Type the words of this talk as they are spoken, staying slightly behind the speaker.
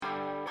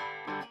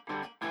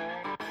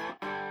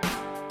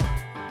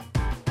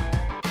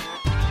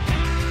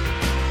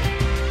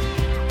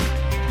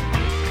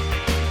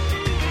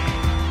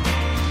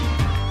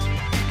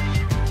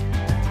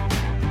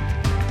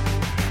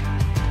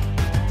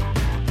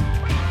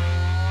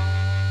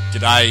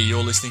G'day,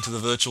 you're listening to the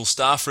Virtual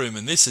Staff Room,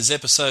 and this is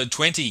episode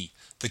 20,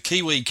 The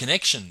Kiwi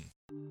Connection.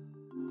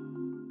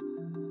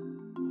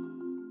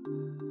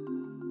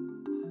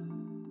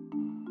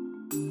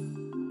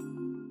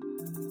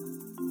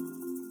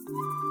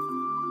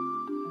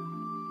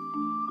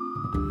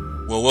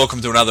 Well,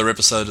 welcome to another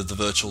episode of the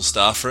Virtual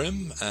Staff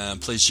Room.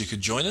 Pleased you could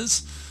join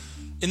us.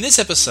 In this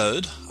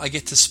episode, I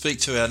get to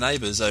speak to our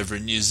neighbours over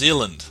in New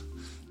Zealand.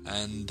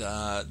 And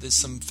there's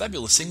some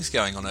fabulous things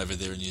going on over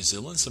there in New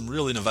Zealand, some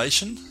real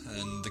innovation,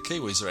 and the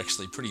Kiwis are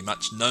actually pretty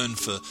much known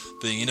for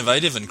being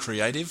innovative and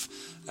creative,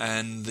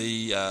 and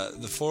the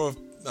four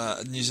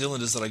New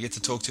Zealanders that I get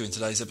to talk to in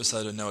today's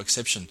episode are no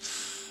exception.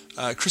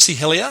 Chrissy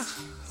Hellier,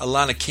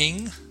 Alana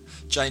King,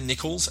 Jane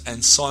Nichols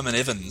and Simon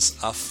Evans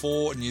are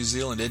four New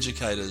Zealand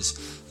educators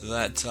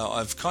that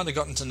I've kind of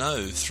gotten to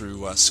know through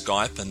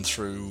Skype and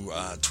through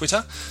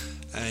Twitter,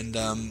 and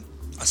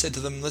I said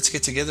to them, let's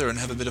get together and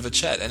have a bit of a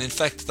chat. And in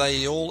fact,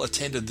 they all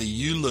attended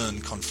the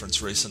ULearn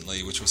conference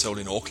recently, which was held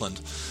in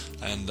Auckland.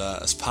 And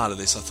as part of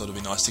this, I thought it'd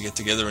be nice to get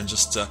together and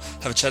just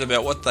have a chat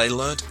about what they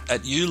learnt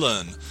at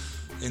ULearn.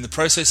 In the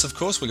process, of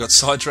course, we got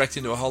sidetracked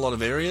into a whole lot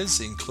of areas,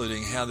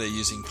 including how they're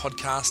using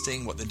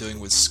podcasting, what they're doing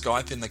with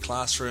Skype in the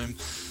classroom,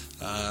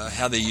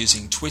 how they're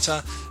using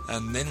Twitter,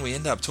 and then we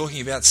end up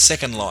talking about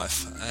Second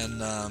Life.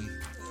 And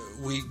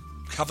we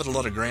covered a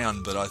lot of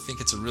ground, but I think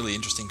it's a really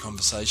interesting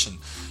conversation.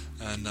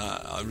 And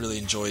I really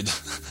enjoyed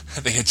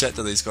having a chat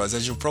to these guys.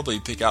 As you'll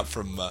probably pick up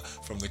from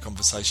the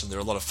conversation, they're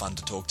a lot of fun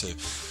to talk to.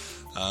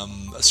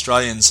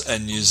 Australians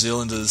and New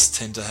Zealanders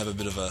tend to have a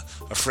bit of a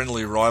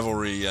friendly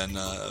rivalry and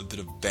a bit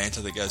of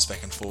banter that goes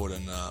back and forward,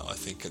 and I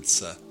think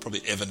it's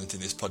probably evident in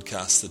this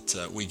podcast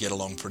that we get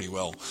along pretty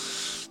well.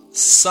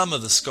 Some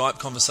of the Skype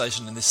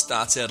conversation in this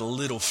starts out a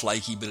little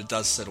flaky, but it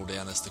does settle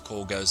down as the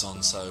call goes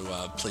on,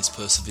 so please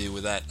persevere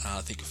with that.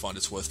 I think you'll find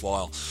it's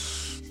worthwhile.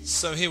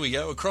 So here we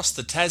go, across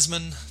the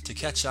Tasman to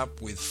catch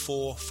up with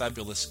four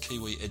fabulous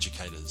Kiwi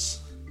educators.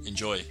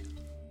 Enjoy.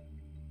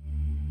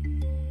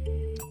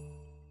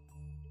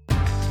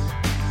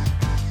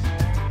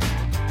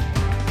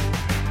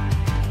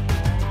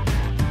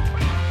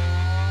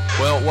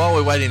 Well, while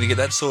we're waiting to get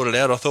that sorted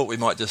out, I thought we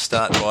might just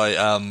start by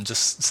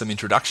just some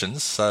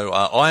introductions. So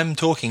I'm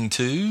talking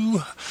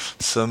to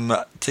some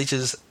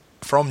teachers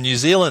from New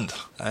Zealand,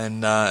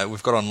 and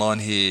we've got online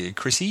here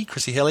Chrissy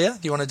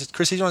Hellier. Do you want to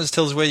just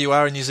tell us where you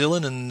are in New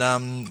Zealand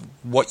and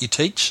what you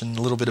teach and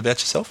a little bit about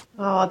yourself?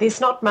 Oh,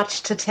 there's not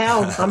much to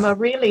tell. I'm a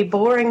really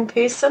boring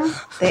person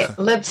that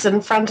lives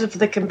in front of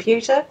the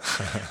computer,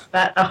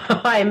 but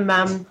I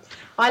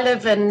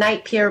live in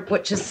Napier,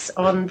 which is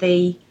on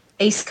the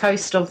east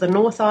coast of the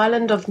North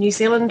Island of New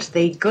Zealand,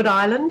 the good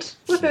island.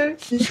 Woohoo!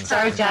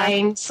 Sorry,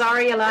 Jane.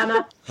 Sorry,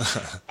 Alana.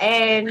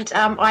 And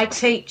I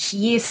teach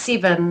Year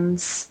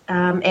 7s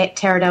at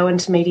Taradale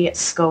Intermediate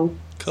School.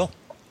 Cool.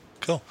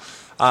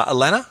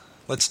 Alana,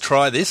 let's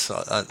try this.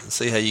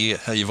 See how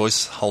your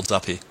voice holds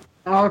up here.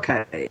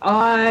 Okay.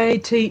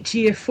 I teach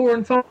Year 4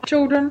 and 5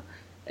 children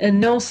in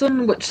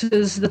Nelson, which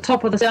is the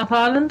top of the South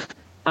Island.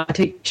 I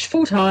teach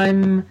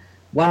full-time,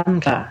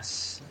 one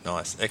class.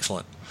 Nice.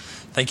 Excellent.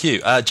 Thank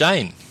you.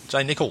 Jane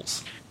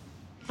Nichols.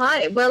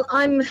 Hi, well,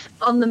 I'm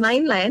on the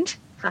mainland,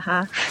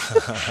 on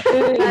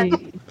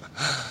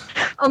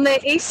the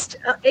east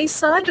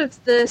side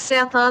of the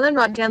South Island,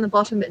 right down the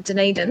bottom at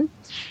Dunedin,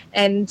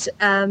 and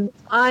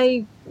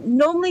I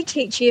normally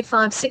teach Year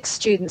 5-6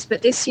 students,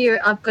 but this year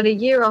I've got a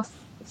year off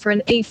for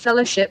an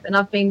e-fellowship, and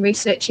I've been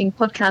researching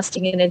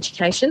podcasting in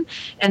education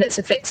and its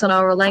effects on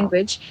oral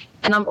language.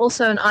 And I'm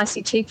also an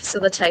ICT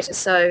facilitator,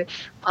 so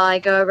I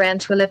go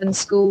around to 11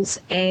 schools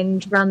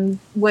and run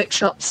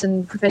workshops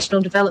and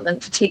professional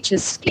development for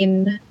teachers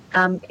in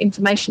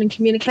information and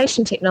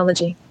communication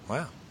technology.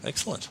 Wow,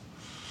 excellent.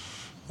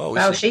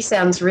 Well, she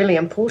sounds really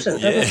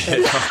important, doesn't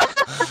she?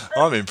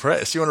 I'm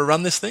impressed. You want to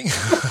run this thing?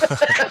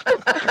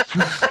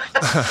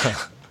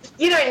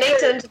 You don't need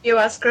to interview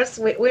us, Chris.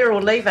 We're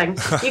all leaving.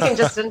 You can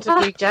just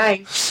interview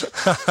Jane.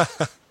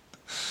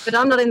 But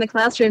I'm not in the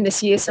classroom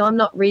this year, so I'm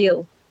not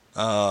real.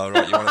 Oh,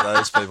 right, you're one of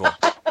those people.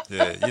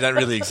 Yeah, you don't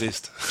really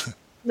exist.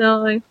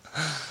 No.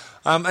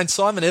 And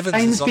Simon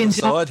Evans is on the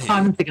side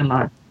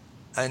here.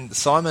 And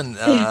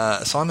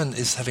Simon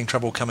is having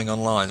trouble coming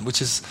online,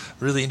 which is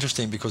really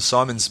interesting because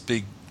Simon's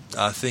big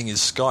thing is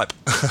Skype.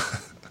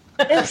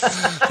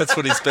 That's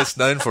what he's best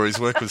known for, his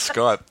work with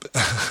Skype.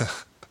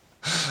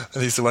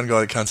 And he's the one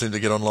guy that can't seem to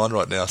get online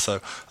right now. So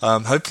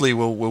hopefully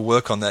we'll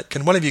work on that.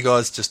 Can one of you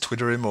guys just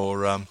Twitter him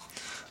or I've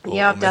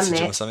done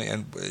that. Or something?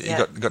 And you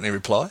got any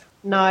reply?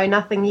 No,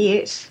 nothing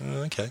yet.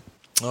 Okay.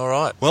 All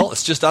right. Well,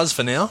 it's just us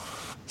for now.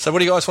 So what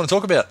do you guys want to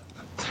talk about?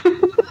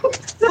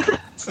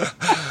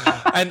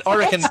 And I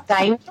reckon... It's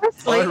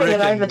dangerous, leaving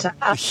it over to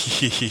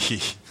us.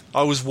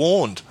 I was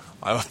warned.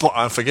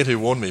 I forget who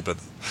warned me, but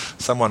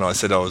someone I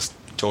said I was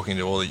talking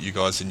to all of you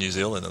guys in New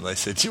Zealand, and they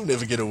said, you'll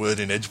never get a word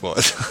in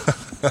edgewise.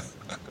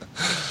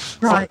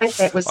 Right, I think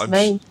that was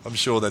me. I'm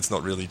sure that's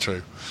not really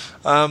true.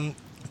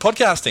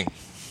 Podcasting.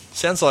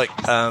 Sounds like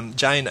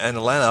Jane and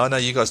Alana, I know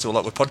you guys do a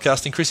lot with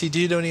podcasting. Chrissy, do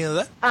you do any of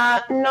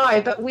that?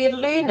 No, but we're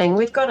learning.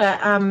 We've got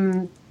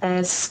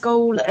a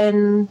school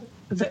in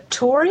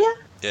Victoria,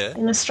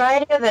 in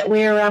Australia, that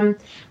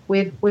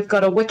we've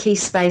got a wiki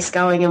space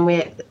going, and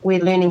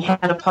we're learning how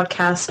to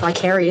podcast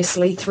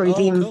vicariously through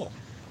them. Cool.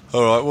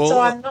 All right. Well, so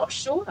I'm not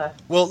sure.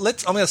 Well,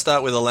 I'm going to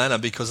start with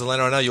Alana, because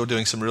Alana, I know you're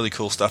doing some really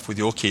cool stuff with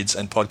your kids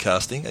and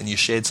podcasting, and you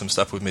shared some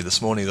stuff with me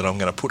this morning that I'm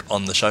going to put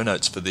on the show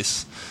notes for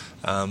this.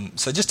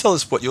 So just tell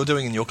us what you're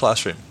doing in your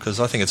classroom, because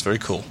I think it's very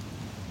cool.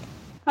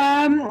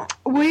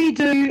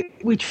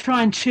 We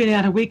try and churn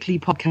out a weekly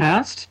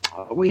podcast.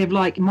 We have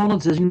like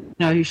monitors,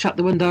 who shut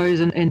the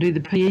windows and do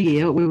the PE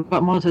gear. We've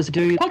got monitors to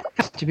do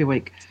podcasts every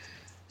week.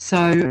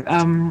 So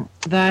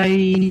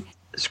they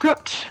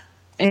script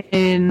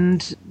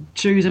and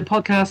choose a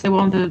podcast they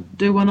want to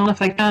do one on. If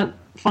they can't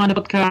find a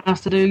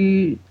podcast to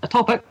do a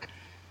topic,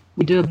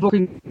 we do a book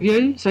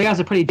review. So ours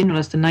are pretty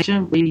generalist in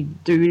nature. We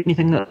do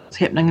anything that's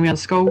happening around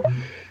school.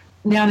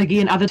 Now and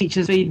again, other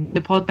teachers feed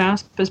the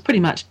podcast, but it's pretty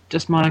much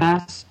just my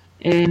class,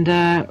 and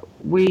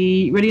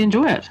we really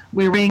enjoy it.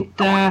 We're ranked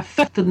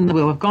 5th in the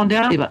world. We've gone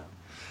down a bit.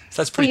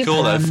 So that's pretty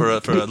cool, though, for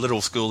a little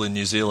school in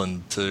New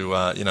Zealand to,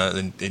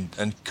 and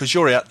because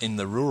you're out in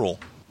the rural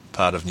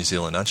part of New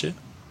Zealand, aren't you?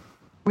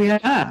 We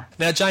are.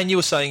 Now, Jane, you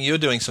were saying you're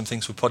doing some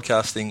things with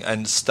podcasting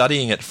and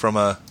studying it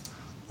from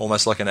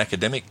almost like an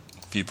academic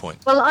viewpoint.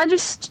 Well,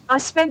 I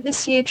spent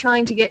this year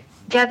trying to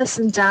gather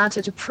some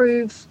data to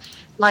prove,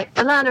 like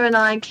Alana and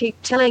I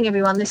keep telling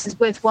everyone this is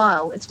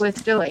worthwhile, it's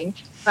worth doing,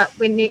 but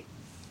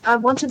I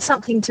wanted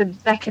something to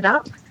back it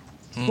up.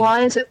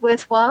 Why is it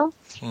worthwhile?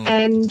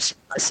 And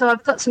so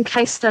I've got some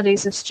case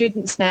studies of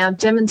students now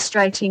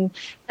demonstrating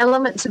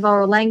elements of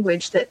oral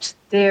language that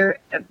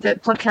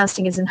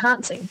podcasting is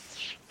enhancing,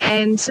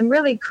 and some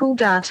really cool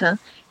data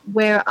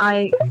where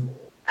I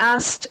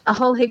asked a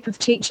whole heap of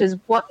teachers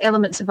what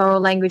elements of oral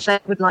language they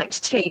would like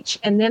to teach,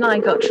 and then I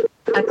got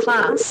a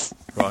class.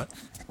 Right.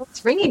 Oh,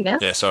 it's ringing now.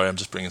 Yeah, sorry, I'm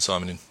just bringing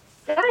Simon in.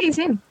 Yeah, he's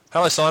in.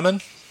 Hello,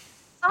 Simon.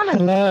 Simon.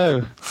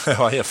 Hello.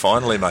 Oh, yeah,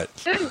 finally, mate.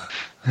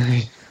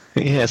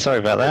 Yeah, sorry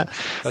about that.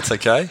 That's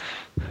okay.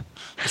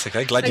 That's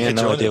okay. Glad you could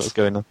join us. No idea what's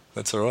going on.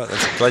 That's all right.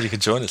 Glad you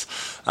could join us.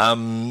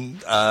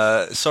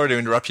 Sorry to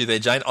interrupt you there,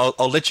 Jane.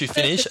 I'll let you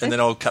finish, and then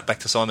I'll cut back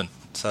to Simon.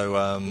 So,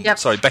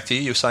 Sorry, back to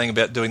you. You were saying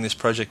about doing this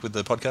project with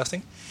the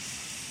podcasting?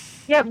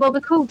 Yeah, well, the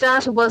cool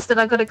data was that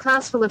I got a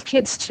class full of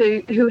kids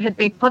who had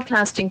been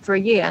podcasting for a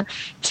year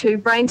to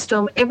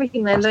brainstorm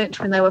everything they learnt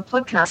when they were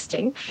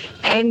podcasting,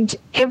 and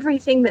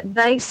everything that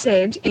they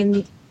said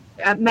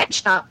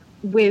matched up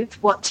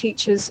with what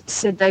teachers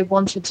said they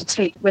wanted to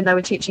teach when they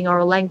were teaching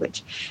oral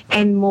language,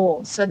 and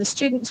more. So the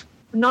students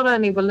not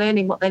only were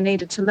learning what they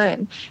needed to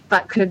learn,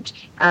 but could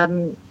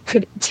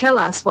tell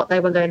us what they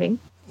were learning.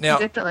 Now,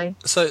 definitely.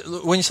 So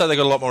when you say they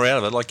got a lot more out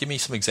of it, like, give me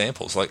some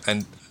examples.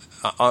 And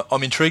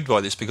I'm intrigued by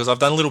this because I've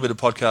done a little bit of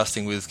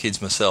podcasting with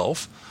kids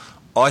myself.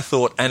 I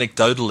thought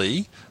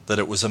anecdotally that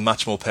it was a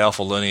much more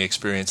powerful learning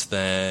experience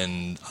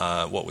than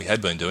what we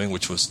had been doing,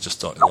 which was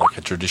just like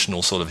a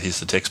traditional sort of here's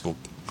the textbook.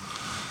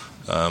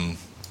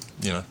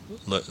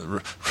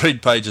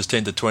 Read pages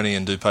 10 to 20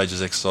 and do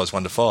pages exercise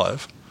 1 to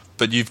 5.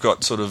 But you've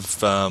got sort of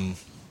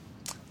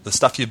the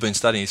stuff you've been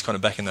studying is kind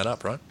of backing that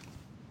up, right?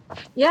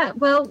 Yeah,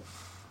 well,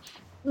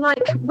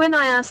 like when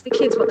I asked the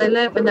kids what they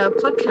learnt when they were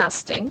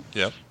podcasting,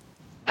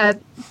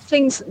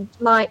 things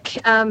like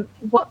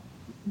what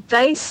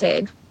they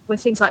said were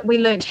things like we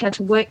learnt how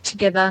to work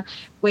together,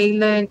 we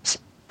learnt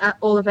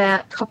all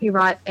about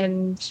copyright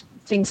and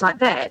things like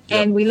that,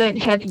 and we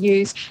learnt how to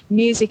use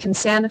music and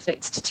sound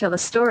effects to tell a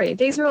story.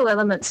 These are all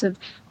elements of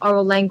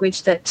oral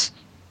language that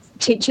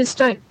teachers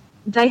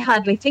they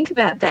hardly think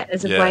about that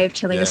as a way of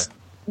telling us.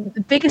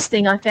 The biggest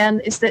thing I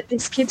found is that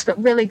these kids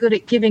got really good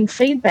at giving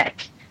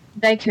feedback.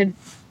 They could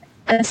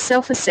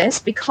self-assess,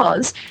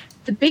 because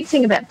the big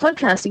thing about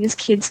podcasting is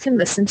kids can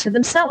listen to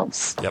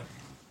themselves. Yep.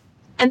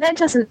 And that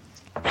doesn't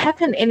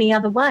happen any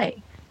other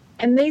way.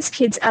 And these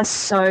kids are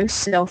so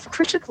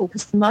self-critical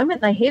because the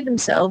moment they hear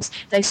themselves,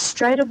 they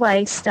straight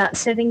away start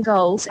setting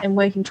goals and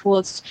working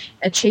towards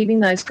achieving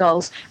those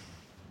goals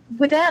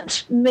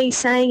without me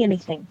saying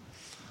anything.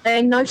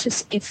 They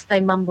notice if they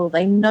mumble.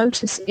 They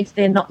notice if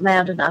they're not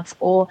loud enough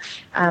or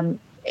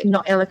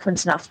not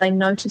eloquent enough. They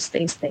notice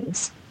these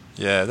things.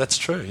 Yeah, that's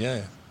true,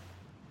 yeah.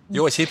 You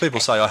always hear people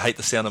say, I hate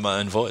the sound of my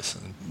own voice.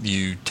 And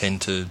you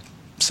tend to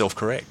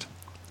self-correct.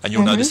 And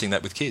you're noticing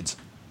that with kids.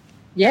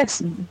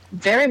 Yes,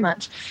 very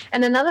much.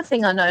 And another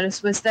thing I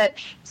noticed was that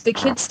the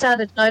kids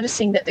started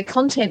noticing that the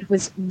content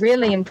was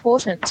really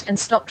important and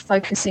stopped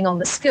focusing on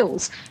the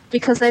skills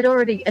because they'd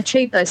already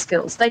achieved those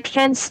skills. They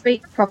can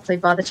speak properly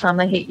by the time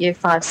they hit year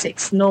 5,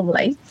 6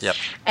 normally. Yep.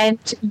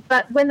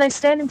 But when they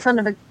stand in front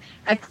of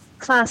a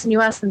class and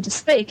you ask them to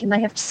speak and they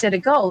have to set a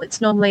goal,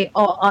 it's normally,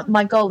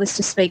 my goal is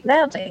to speak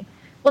loudly.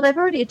 Well, they've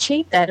already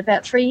achieved that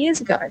about 3 years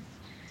ago.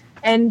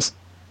 And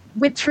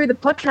through the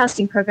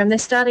podcasting program, they're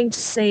starting to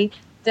see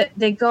that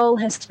their goal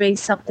has to be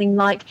something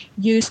like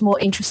use more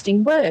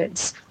interesting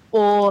words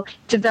or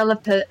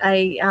develop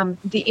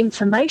the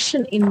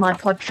information in my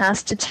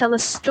podcast to tell a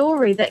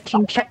story that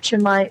can capture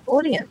my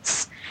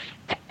audience.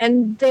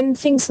 And then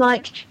things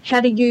like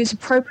how to use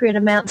appropriate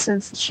amounts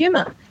of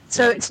humour.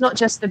 So it's not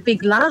just a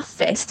big laugh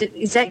fest. It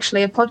is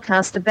actually a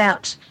podcast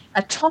about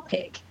a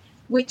topic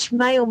which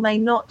may or may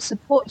not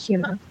support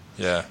humour.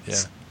 Yeah.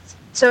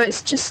 So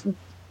it's just,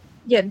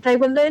 they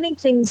were learning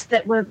things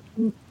they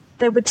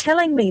were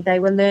telling me they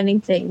were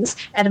learning things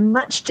at a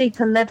much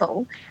deeper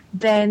level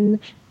than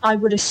I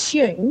would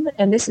assume,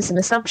 and this is an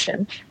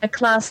assumption, a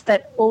class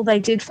that all they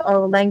did for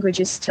oral language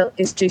is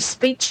do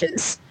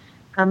speeches.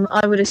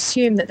 I would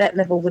assume that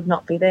level would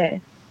not be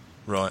there.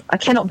 Right. I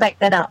cannot back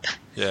that up.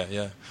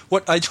 Yeah.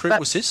 What age group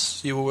was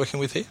this you were working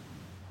with here?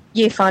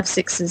 Year 5,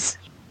 6s.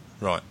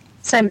 Right.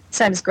 Same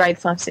as grade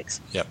 5,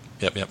 6. Yep.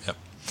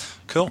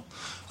 Cool.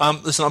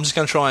 Listen, I'm just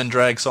going to try and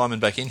drag Simon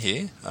back in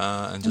here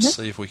and just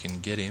see if we can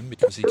get him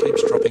because he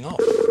keeps dropping off.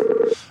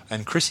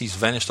 And Chrissy's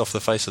vanished off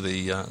the face of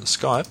the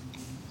Skype.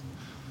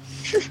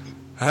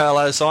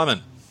 Hello,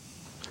 Simon.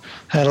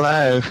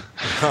 Hello.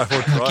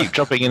 I keep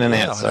dropping in and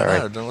out, sorry. I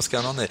don't know what's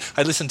going on there.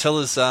 Hey, listen, tell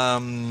us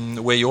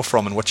where you're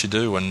from and what you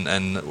do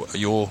and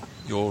your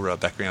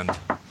background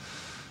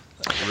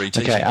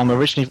reteaching. Okay, I'm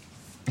originally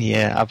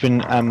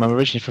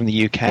from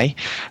the UK.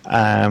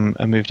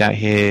 I moved out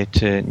here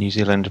to New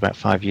Zealand about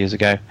 5 years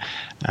ago.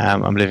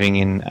 I'm living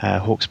in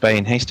Hawke's Bay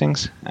in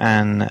Hastings,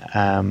 and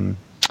I've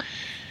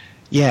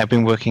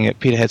been working at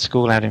Peterhead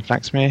School out in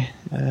Flaxmere,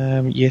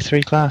 year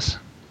 3 class.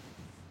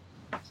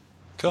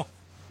 Cool.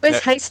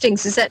 Where's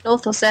Hastings? Is that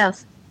north or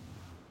south?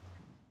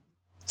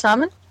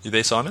 Simon? You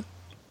there, Simon?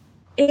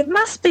 It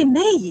must be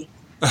me.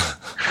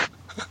 I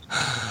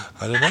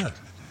don't know.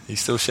 He's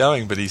still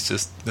showing, but he's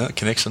just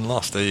connection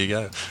lost. There you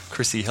go.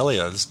 Chrissy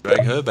Hellier, let's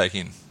drag her back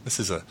in.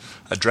 This is a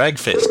drag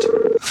fest.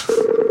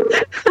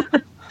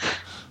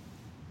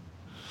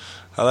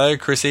 Hello,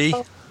 Chrissy.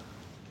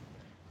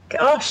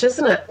 Gosh,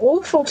 isn't it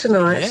awful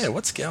tonight? Yeah,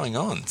 what's going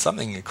on?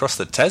 Something across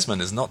the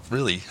Tasman is not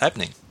really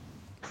happening.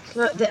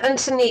 Look, the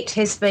internet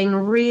has been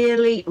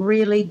really,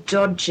 really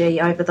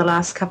dodgy over the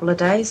last couple of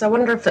days. I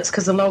wonder if it's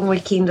because a long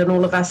weekend and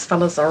all of us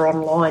fellas are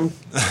online.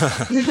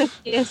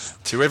 Yes.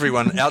 To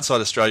everyone outside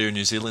Australia and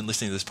New Zealand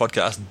listening to this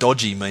podcast,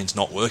 dodgy means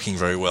not working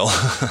very well.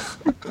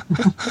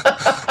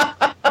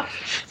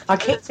 I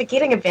keep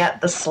forgetting about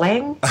the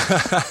slang.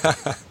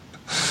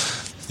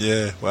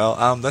 Yeah,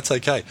 well, that's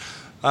okay.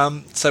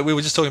 So we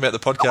were just talking about the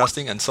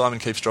podcasting, and Simon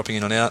keeps dropping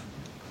in and out.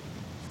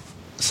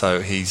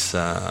 So he's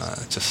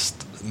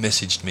just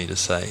messaged me to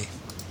say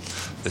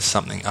there's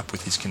something up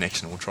with his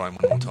connection. We'll try him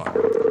one more time.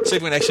 See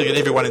if we can actually get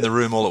everyone in the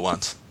room all at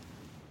once.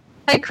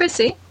 Hey,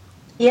 Chrissy.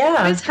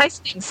 Yeah. Where's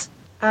Hastings?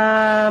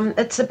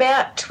 It's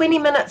about 20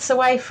 minutes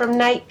away from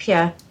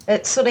Napier.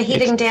 It's sort of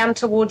heading down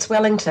towards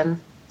Wellington.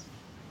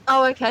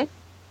 Oh, okay.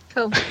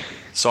 Cool.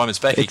 Simon's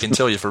back. He can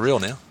tell you for real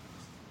now.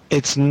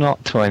 It's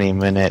not 20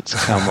 minutes.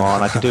 Come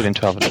on, I can do it in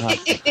 12 and a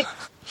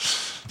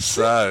half.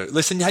 So,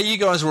 listen, hey, you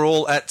guys were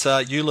all at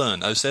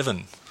ULearn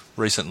 07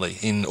 recently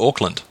in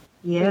Auckland.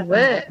 Yeah. We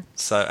were.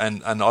 So,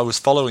 and I was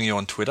following you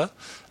on Twitter,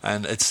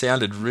 and it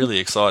sounded really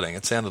exciting.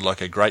 It sounded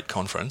like a great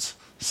conference.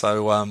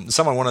 So,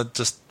 someone want to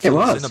just fill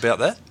us in about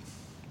that?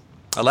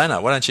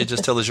 Alana, why don't you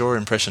just tell us your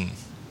impression?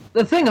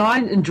 The thing I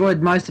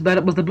enjoyed most about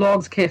it was the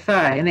Blogs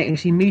Cafe and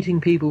actually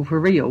meeting people for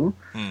real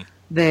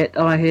that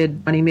I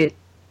had only met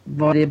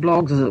via their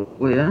blogs, as it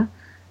were.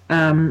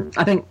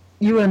 I think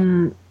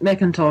Ewan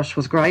McIntosh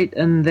was great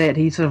in that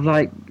he sort of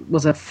like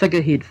was a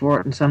figurehead for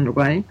it in some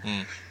way.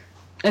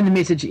 And the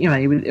message, you know,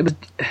 it was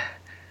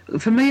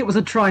for me it was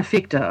a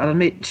trifecta. I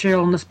met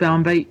Cheryl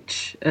Nussbaum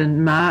Beach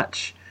in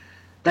March,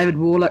 David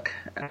Warlick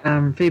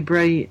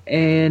February,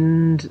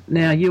 and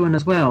now Ewan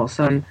as well.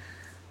 So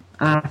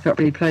I felt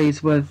really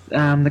pleased with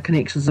the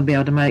connections I'll be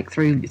able to make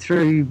through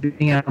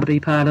being able to be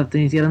part of the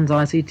New Zealand's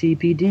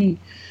ICTPD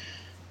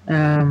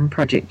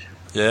project.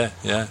 Yeah,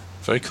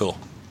 very cool.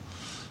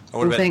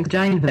 Well, thanks,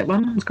 Jane, for that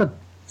one. It was good.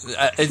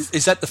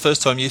 Is that the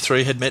first time you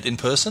three had met in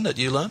person at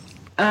ULearn?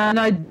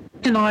 No,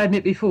 Jen and I had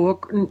met before.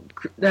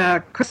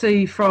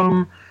 Chrissy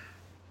from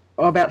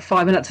about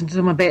 5 minutes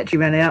until my battery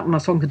ran out when I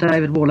was talking to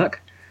David Warlick.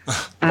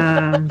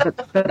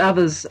 But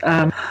others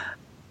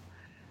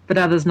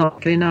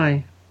not really,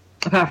 no.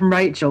 Apart from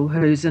Rachel,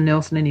 who's in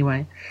Nelson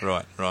anyway.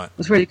 Right. It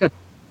was really good.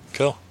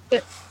 Cool.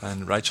 Yep.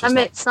 And Rachel. I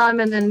met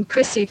Simon and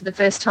Chrissy for the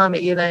first time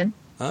at ULearn.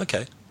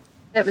 Okay.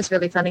 That was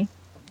really funny.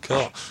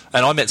 Cool.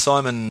 And I met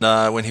Simon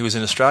when he was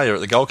in Australia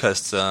at the Gold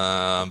Coast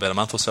about a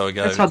month or so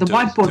ago. That's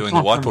right, doing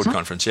the whiteboard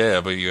conference.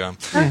 Yeah,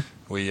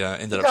 we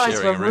ended up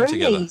sharing a room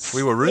together.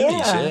 We were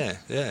roomies.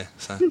 Yeah.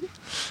 So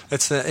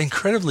it's an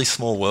incredibly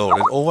small world.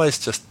 It always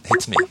just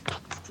hits me.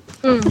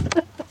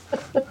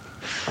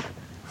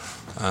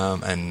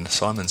 And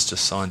Simon's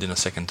just signed in a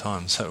second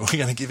time, so we're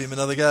going to give him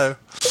another go.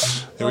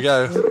 Here we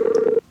go.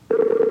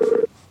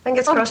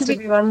 Fingers crossed,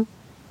 everyone.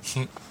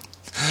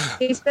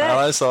 He's back.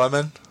 Hello,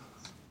 Simon.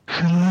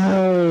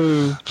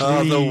 Hello.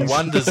 Oh, the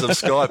wonders of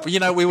Skype. You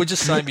know, we were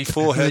just saying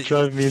before. That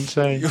drove me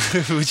insane.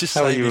 We were just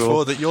saying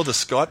before that you're the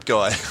Skype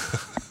guy.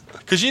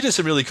 Because you do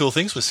some really cool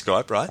things with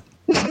Skype, right?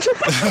 Go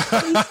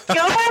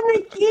on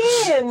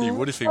again. He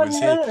would if he was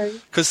here.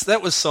 Because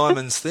that was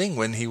Simon's thing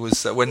when he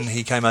was when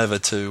he came over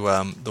to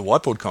the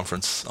Whiteboard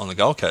Conference on the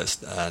Gold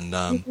Coast, and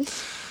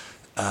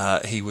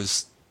he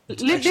was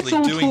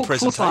actually doing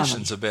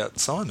presentations about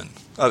Skype.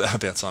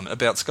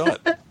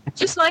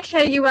 Just like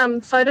how you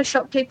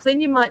Photoshop people in,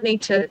 you might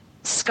need to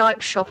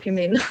Skype shop him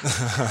in.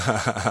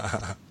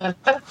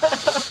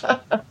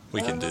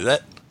 We can do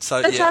that. So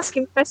let's ask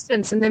him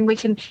questions, and then we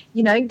can,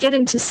 get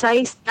him to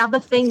say other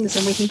things,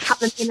 and we can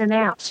cut them in and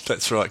out.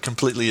 That's right,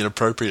 completely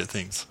inappropriate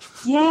things.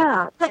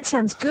 Yeah, that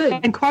sounds good.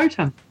 And quote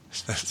him.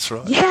 That's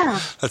right. Yeah.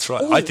 That's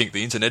right. Ooh. I think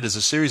the internet is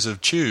a series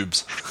of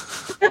tubes.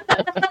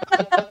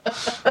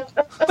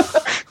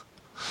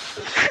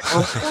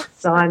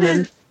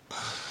 Simon.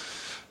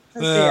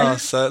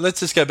 So let's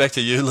just go back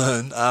to you,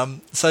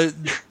 Learn. So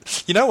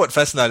you know what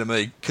fascinated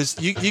me? Because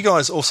you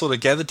guys all sort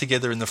of gathered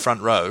together in the front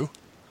row,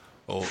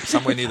 or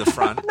somewhere near the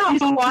front, Not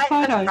quite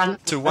the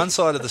front. to one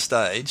side of the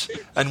stage,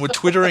 and were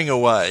twittering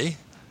away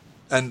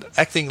and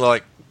acting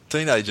like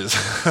teenagers.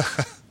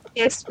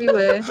 Yes, we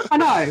were. I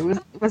know,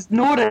 it was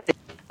naughty.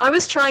 I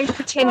was trying to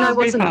pretend I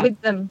wasn't with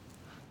them.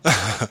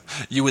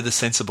 You were the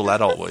sensible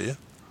adult, were you?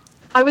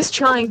 I was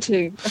trying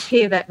to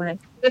appear that way.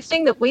 The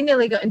thing that we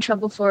nearly got in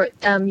trouble for at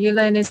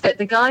ULearn is that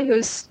the guy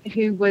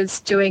who was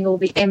doing all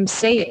the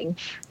emceeing,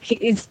 he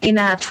is in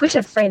our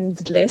Twitter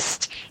friend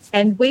list,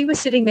 and we were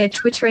sitting there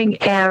twittering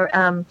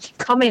our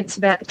comments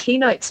about the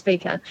keynote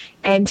speaker,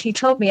 and he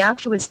told me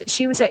afterwards that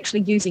she was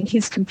actually using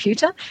his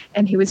computer,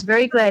 and he was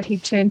very glad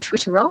he'd turned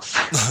Twitter off.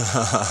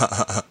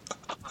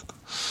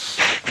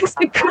 Because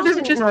it could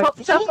have just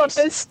popped up on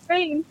her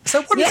screen.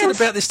 So what is it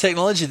about this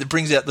technology that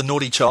brings out the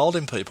naughty child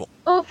in people?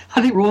 Oh,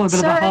 I think we're all a bit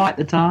of a high at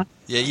the time.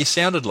 Yeah, you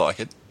sounded like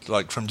it,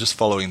 like from just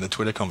following the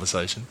Twitter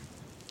conversation.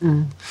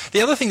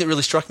 The other thing that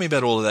really struck me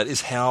about all of that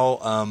is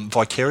how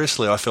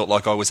vicariously I felt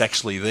like I was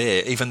actually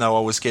there, even though I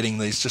was getting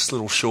these just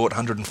little short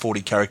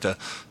 140-character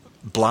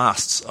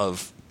blasts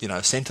of,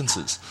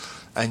 sentences.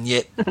 And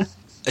yet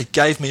it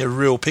gave me a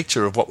real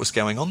picture of what was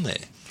going on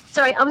there.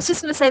 Sorry, I was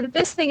just going to say the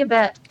best thing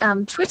about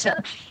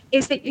Twitter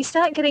is that you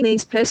start getting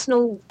these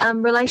personal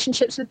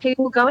relationships with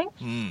people going.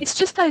 It's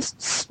just those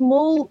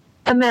small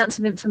amounts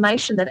of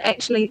information that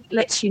actually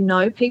lets you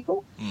know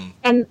people.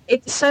 And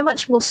it's so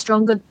much more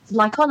stronger.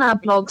 Like on our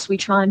blogs, we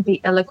try and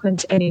be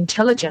eloquent and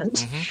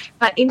intelligent.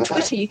 But in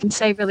Twitter, you can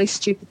say really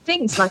stupid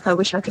things like, I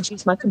wish I could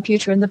use my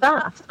computer in the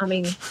bath. I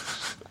mean...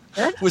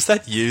 Yeah. Was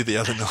that you the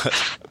other night?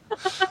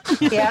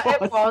 Yeah,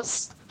 it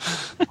was.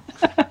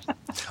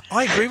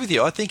 I agree with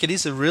you. I think it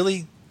is a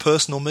really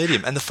personal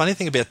medium. And the funny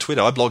thing about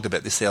Twitter, I blogged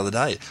about this the other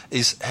day,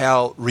 is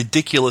how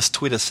ridiculous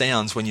Twitter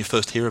sounds when you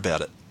first hear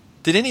about it.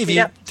 Did any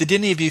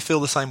of you feel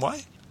the same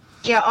way?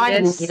 Yeah, I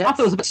didn't get it. I thought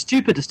it was a bit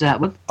stupid to start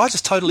with. I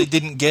just totally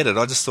didn't get it.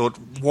 I just thought,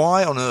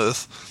 why on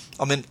earth?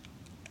 I mean,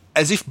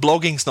 as if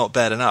blogging's not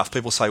bad enough.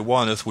 People say,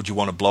 why on earth would you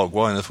want to blog?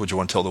 Why on earth would you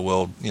want to tell the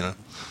world,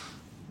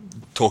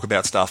 talk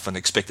about stuff and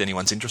expect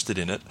anyone's interested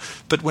in it?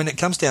 But when it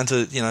comes down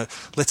to,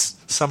 let's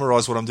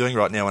summarise what I'm doing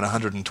right now in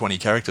 120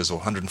 characters or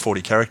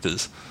 140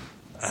 characters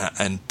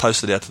and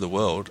post it out to the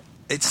world,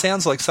 it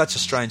sounds like such a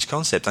strange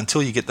concept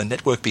until you get the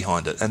network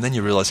behind it, and then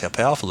you realise how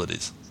powerful it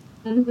is.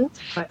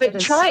 But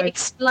try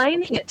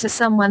explaining it to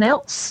someone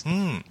else.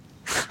 You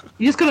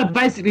just got to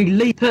basically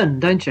leap in,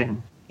 don't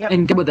you? Yep.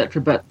 And go with that for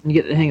a bit and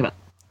you get the hang of it.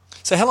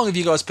 So how long have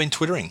you guys been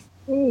Twittering?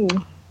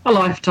 A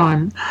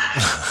lifetime.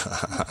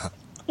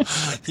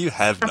 You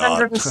have not.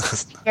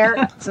 160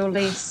 characters or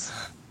less.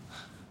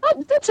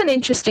 Oh, that's an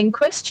interesting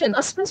question.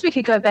 I suppose we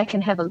could go back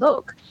and have a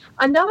look.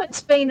 I know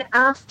it's been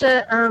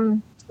after,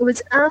 it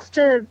was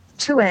after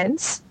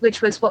Tuans,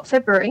 which was,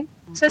 February?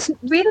 So it's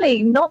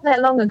really not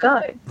that long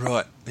ago.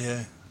 Right,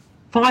 yeah.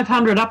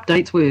 500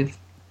 updates worth.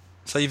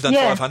 So you've done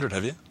 500,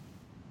 have you?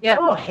 Yeah.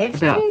 Oh, have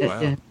About you? it, Wow.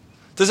 yeah.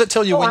 Does it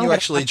tell you when I'm you gonna-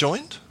 actually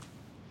joined?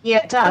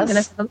 Yeah, it I'm going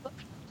does. to have a look.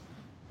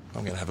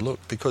 I'm going to have a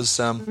look because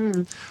I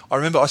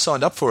remember I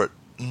signed up for it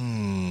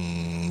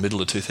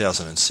middle of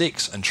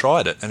 2006 and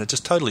tried it, and it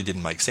just totally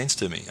didn't make sense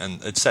to me,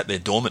 and it sat there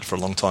dormant for a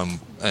long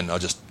time, and I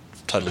just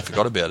totally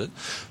forgot about it.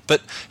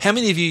 But how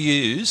many of you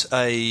use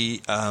a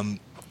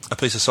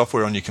piece of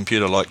software on your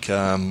computer like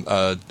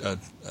Twitterific?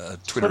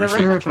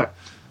 Twitterific.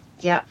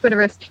 Yeah.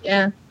 Twitterific,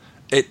 yeah.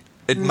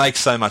 It makes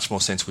so much more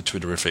sense with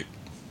Twitterific.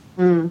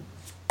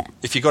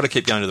 If you've got to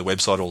keep going to the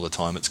website all the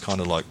time, it's kind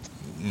of like,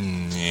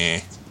 yeah.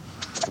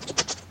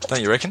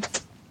 Don't you reckon?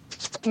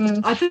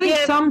 I think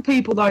some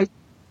people, though,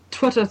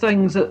 Twitter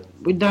things that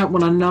we don't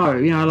want to know,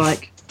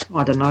 like,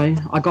 I don't know,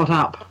 I got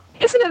up.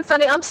 Isn't it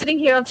funny? I'm sitting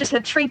here, I've just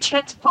had 3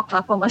 chats pop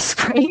up on my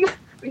screen.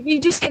 You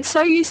just get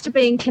so used to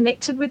being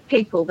connected with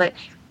people that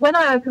when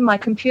I open my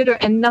computer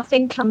and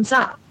nothing comes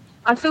up,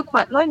 I feel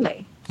quite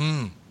lonely.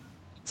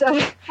 So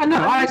I know,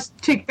 I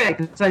check back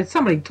and say,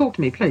 somebody talk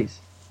to me, please.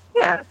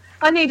 yeah,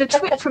 I need a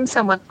tweet from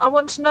someone. I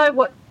want to know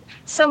what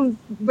some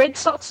Red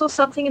Sox or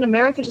something in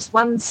America just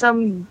won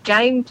some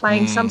game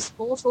playing some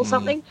sport or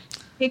something.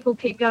 People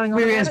keep going on.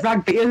 Whereas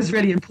about it. rugby is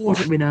really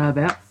important, we know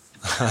about.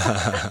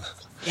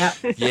 Yeah.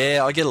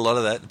 Yeah, I get a lot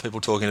of that.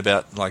 People talking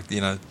about, like,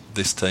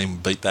 this team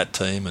beat that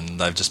team and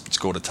they've just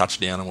scored a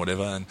touchdown or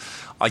whatever. And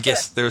I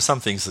guess there are some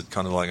things that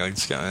kind of like, I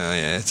just go, oh,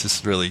 yeah, it's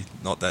just really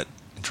not that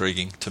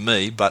intriguing to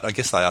me, but I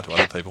guess they are to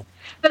other people.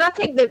 But I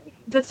think that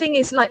the thing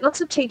is, like,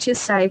 lots of teachers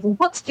say, well,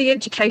 what's the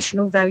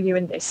educational value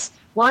in this?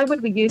 Why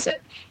would we use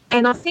it?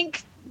 And I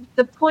think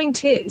the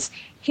point is,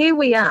 here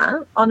we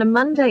are on a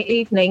Monday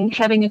evening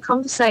having a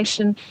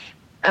conversation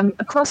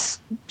across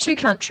 2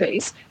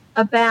 countries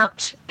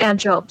about our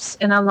jobs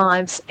and our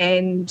lives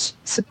and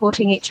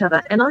supporting each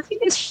other. And I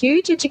think there's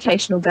huge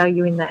educational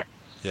value in that.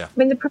 Yeah. I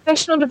mean, the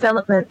professional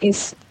development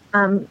is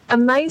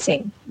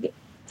amazing.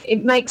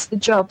 It makes the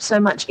job so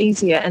much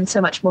easier and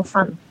so much more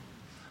fun.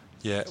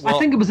 Yeah, well, I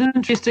think it was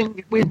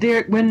interesting when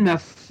Derek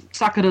Winmouth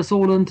suckered us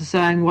all into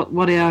saying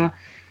what our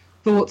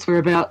thoughts were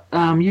about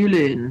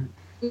ULearn.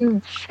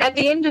 At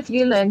the end of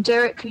ULearn,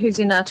 Derek, who's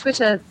in our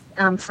Twitter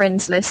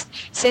friends list,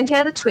 sent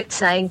out a tweet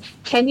saying,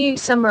 can you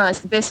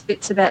summarise the best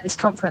bits about this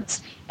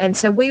conference? And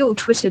so we all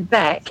twittered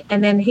back,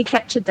 and then he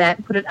captured that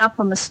and put it up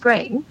on the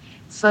screen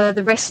for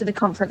the rest of the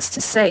conference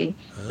to see,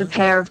 the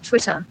power of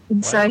Twitter.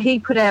 And so he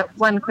put out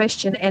one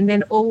question, and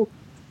then all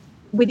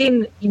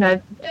within,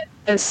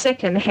 a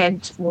second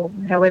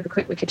however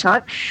quick we could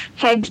type,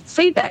 had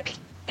feedback.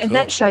 And Cool.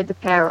 that showed the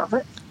power of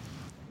it.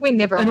 We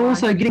never And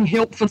also getting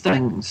help for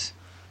things.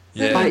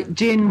 yeah. Like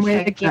Jen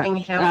getting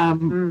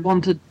help.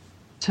 wanted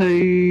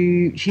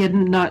to, she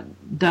hadn't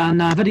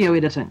done video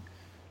editing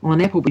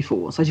on Apple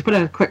before, so she put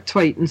out a quick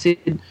tweet and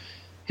said,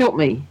 help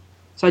me.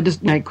 So I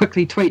just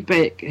quickly tweet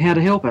back how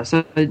to help her.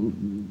 So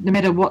no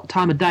matter what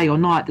time of day or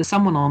night, there's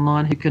someone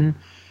online who can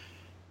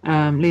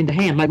lend a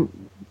hand. Like,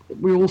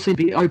 we all seem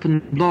to be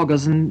open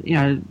bloggers, and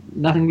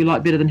nothing we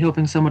like better than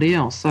helping somebody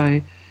else.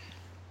 So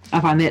I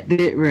find that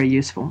very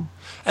useful.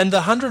 And the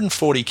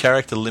 140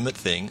 character limit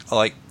thing,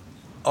 like,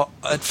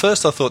 at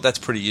first I thought that's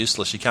pretty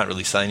useless. You can't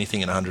really say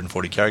anything in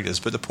 140 characters.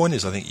 But the point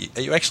is, I think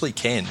you actually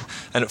can,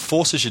 and it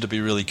forces you to be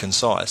really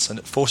concise, and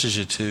it forces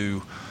you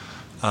to.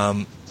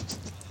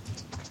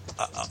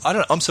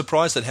 I'm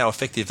surprised at how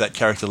effective that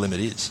character limit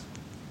is.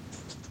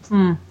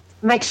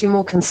 Makes you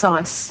more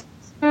concise.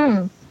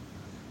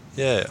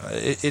 Yeah,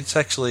 it's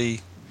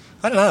actually.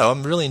 I don't know.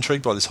 I'm really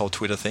intrigued by this whole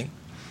Twitter thing.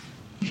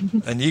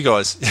 And you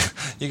guys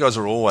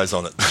are always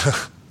on it.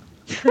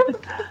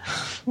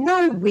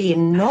 No, we're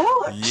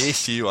not.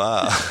 Yes, you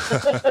are.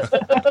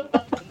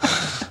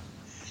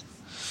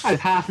 Oh,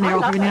 half an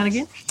hour every now and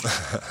again.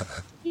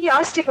 Yeah,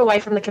 I step away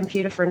from the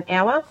computer for an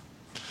hour.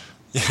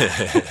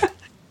 Yeah.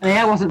 An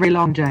hour wasn't very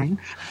long, Jane.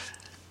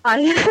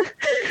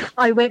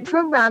 I went for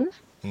a run,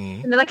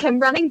 and then I came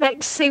running back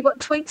to see what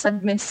tweets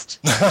I'd missed.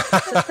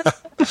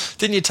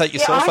 Didn't you take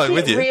your cell phone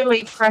with you? I get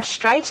really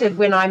frustrated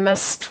when I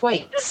miss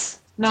tweets.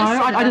 No,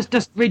 I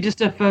just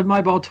register for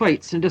mobile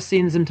tweets and just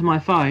sends them to my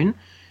phone.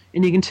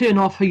 And you can turn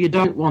off who you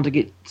don't want to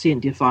get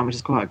sent to your phone, which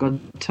is quite good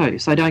too.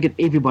 So I don't get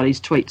everybody's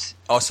tweets.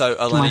 Oh, so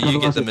Elena, you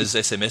get them as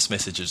SMS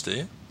messages, do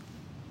you?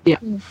 Yeah.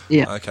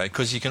 Okay,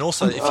 because you can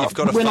also, if you've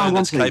got a phone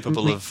that's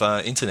capable of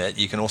internet,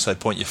 you can also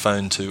point your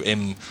phone to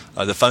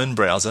the phone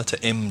browser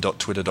to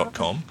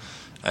m.twitter.com,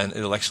 and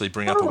it'll actually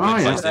bring up a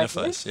web-based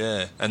interface.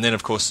 Yeah, and then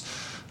of course,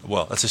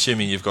 well, that's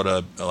assuming you've got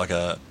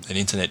an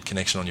internet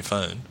connection on your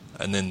phone,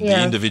 and then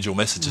the individual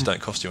messages don't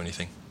cost you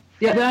anything.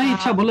 Yeah, the only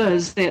trouble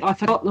is that I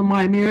forgot that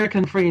my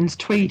American friends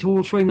tweet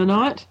all during the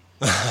night.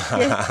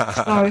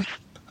 So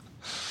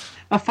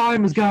my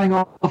phone was going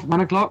off 1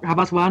 o'clock,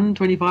 1:30,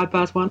 25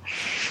 past 1.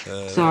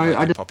 So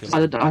I just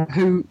decided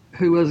who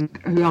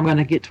I'm going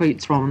to get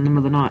tweets from in the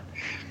middle of the night.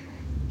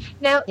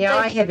 Now,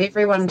 I have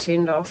everyone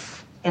turned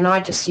off, and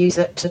I just use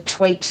it to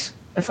tweet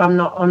if I'm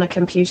not on a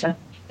computer.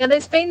 Now,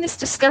 there's been this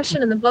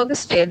discussion in the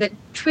blogosphere that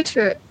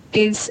Twitter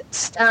is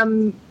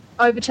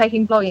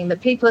overtaking blogging, that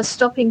people are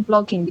stopping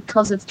blogging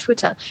because of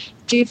Twitter.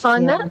 Do you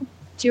find that?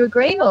 Do you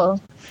agree, or?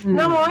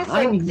 No, I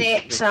think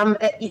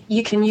that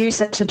you can use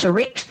it to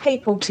direct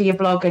people to your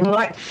blogging.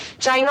 Like,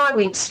 Jane, I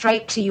went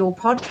straight to your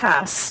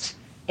podcast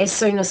as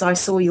soon as I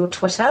saw your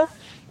Twitter.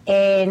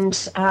 And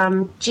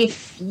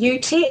Jeff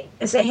Utek,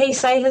 is that how you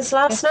say his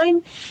last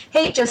name?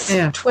 He just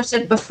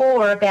twittered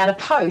before about a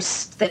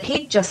post that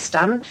he'd just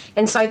done.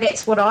 And so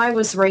that's what I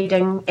was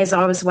reading as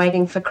I was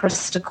waiting for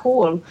Chris to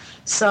call.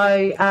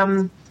 So,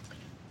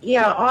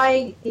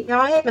 I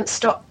haven't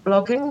stopped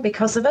blogging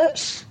because of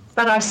it.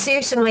 But I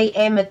certainly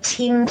am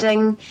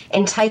attending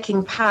and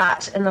taking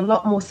part in a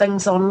lot more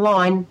things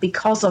online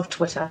because of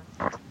Twitter.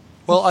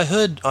 Well, I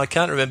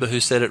can't remember who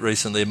said it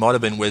recently, it might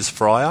have been Wes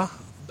Fryer,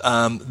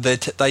 they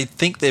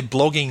think they're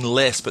blogging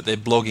less, but they're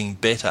blogging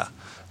better,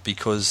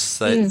 because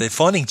they're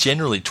finding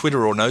generally,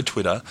 Twitter or no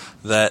Twitter,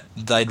 that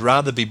they'd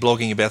rather be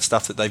blogging about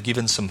stuff that they've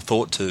given some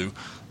thought to,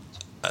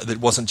 that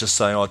wasn't just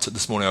saying,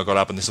 this morning I got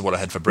up and this is what I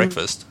had for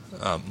breakfast.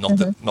 Not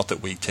that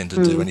we tend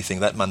to do anything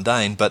that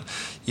mundane, but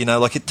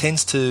it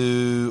tends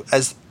to,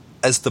 as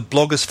the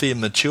blogosphere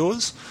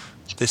matures,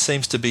 there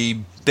seems to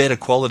be better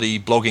quality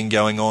blogging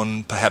going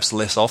on, perhaps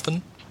less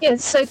often. Yeah,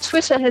 so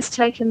Twitter has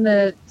taken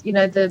the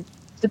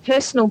the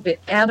personal bit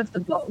out of the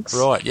blogs,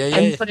 Right, yeah.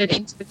 and put it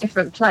into a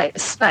different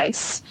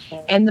space,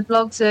 and the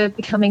blogs are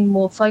becoming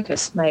more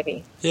focused,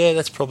 maybe. Yeah,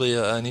 that's probably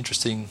an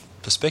interesting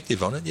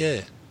perspective on it,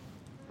 yeah.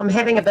 I'm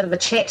having a bit of a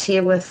chat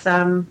here with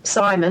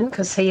Simon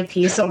because he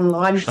appears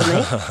online for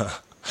me.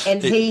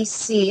 And he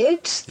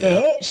said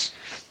that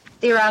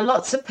there are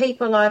lots of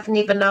people I've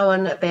never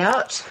known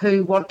about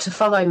who want to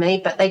follow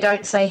me, but they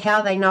don't say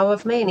how they know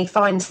of me, and he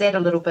finds that a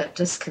little bit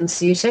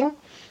disconcerting.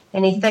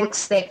 And he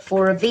thinks that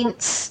for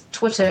events,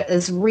 Twitter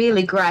is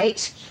really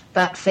great,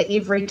 but for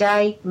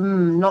everyday,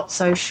 not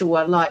so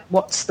sure. Like,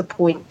 what's the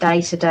point day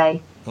to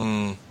day?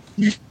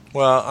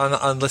 Well,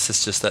 unless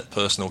it's just that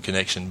personal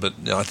connection, but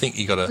I think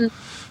you got to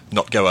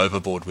not go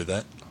overboard with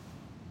that.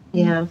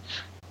 Yeah.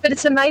 But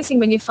it's amazing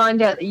when you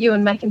find out that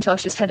Ewan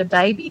McIntosh has had a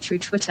baby through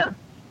Twitter.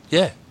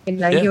 Yeah.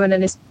 Ewan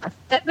and his wife.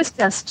 That was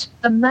just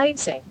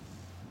amazing.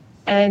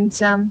 And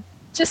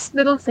just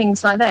little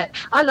things like that.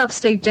 I love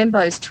Steve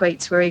Dembo's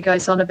tweets where he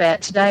goes on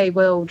about, today,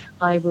 world,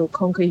 I will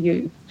conquer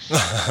you.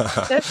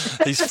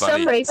 He's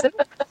funny.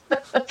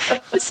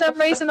 For some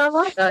reason, I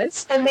like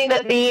those. And then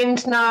at the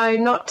end, no,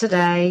 not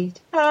today.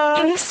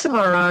 It's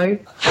tomorrow.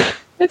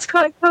 It's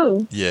quite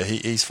cool. Yeah,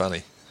 he's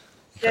funny.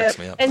 He cracks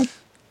me up. And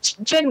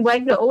Jen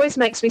Wagner always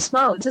makes me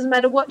smile. It doesn't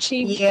matter what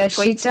she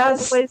tweets. She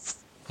does. Always,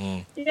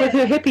 With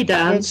her hippie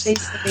dance. Yeah,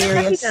 she's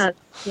hilarious.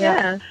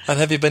 Yeah. And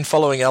have you been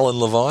following Alan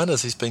Levine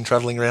as he's been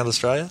travelling around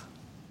Australia?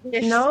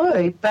 Yes.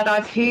 No, but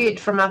I've heard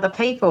from other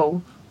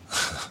people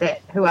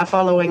who are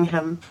following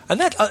him. And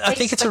that I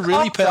think it's a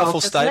really Cog Dog, powerful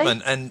isn't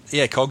statement.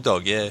 And Cog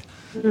Dog, yeah.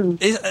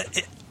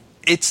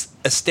 It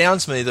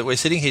astounds me that we're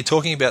sitting here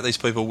talking about these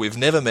people we've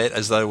never met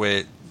as though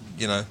we're,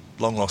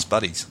 long lost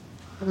buddies.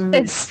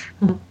 Yes.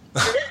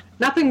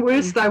 Nothing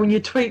worse, though, when you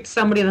tweet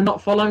somebody and they're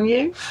not following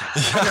you.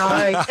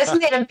 I know.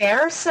 Isn't that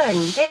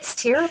embarrassing? That's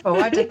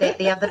terrible. I did that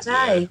the other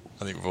day.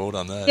 I think we've all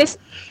done that. Yes.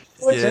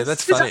 Yeah,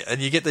 that's funny.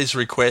 And you get these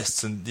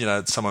requests and,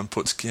 someone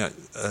puts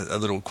a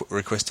little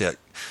request out,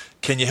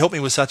 can you help me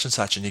with such and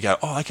such? And you go,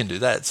 I can do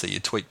that. So you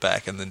tweet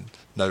back and then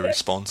no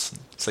response.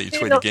 So you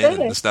tweet again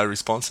and there's no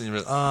response. And you're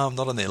like, I'm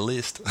not on their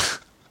list.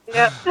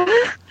 Yeah.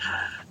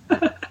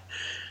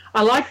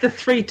 I like the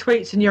 3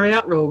 tweets and you're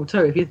out rule,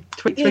 too. If you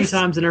tweet 3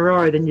 times in a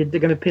row, then you're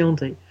going to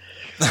penalty.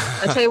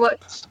 I tell you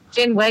what,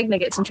 Jen Wagner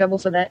gets in trouble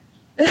for that.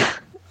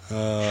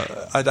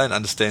 I don't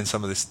understand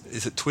some of this.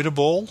 Is it Twitter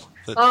ball?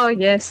 Oh,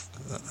 yes.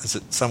 Is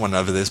it someone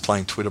over there's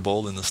playing Twitter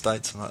ball in the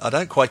States? I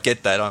don't quite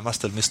get that. I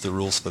must have missed the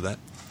rules for that.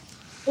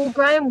 Well,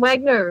 Graham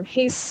Wagner,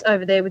 he's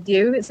over there with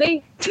you, isn't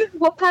he?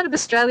 What part of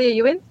Australia are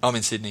you in? I'm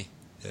in Sydney.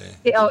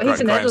 Yeah.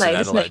 He's in Adelaide,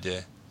 isn't he?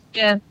 Yeah.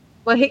 Yeah.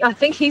 Well, I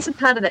think he's a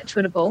part of that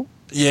Twitter ball.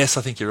 Yes,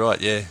 I think you're right,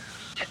 yeah.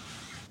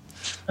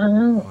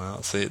 Oh.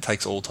 Well, see, it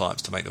takes all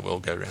types to make the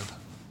world go round.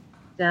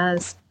 It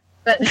does.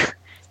 But,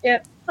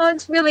 yeah,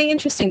 it's really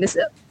interesting.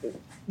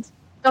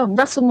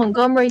 Russell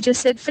Montgomery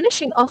just said,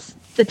 finishing off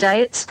the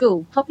day at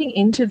school, popping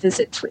in to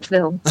visit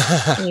Twitville.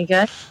 There you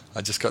go.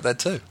 I just got that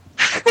too.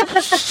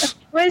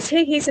 Where's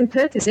he? He's in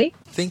Perth, is he?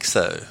 I think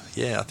so.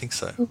 Yeah, I think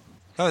so.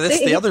 Oh, that's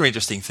the other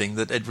interesting thing,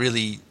 that it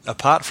really,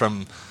 apart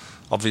from,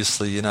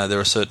 obviously, there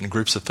are certain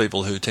groups of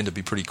people who tend to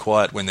be pretty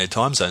quiet when their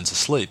time zone's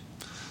asleep.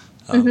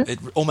 It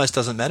almost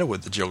doesn't matter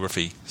what the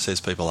geography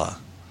says people are.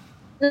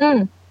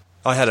 Mm.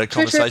 I had a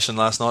conversation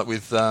last night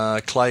with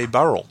Clay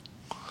Burrell.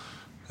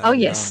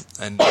 And, yes.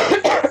 And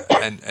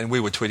we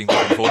were tweeting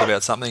back and forth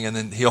about something, and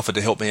then he offered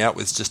to help me out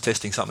with just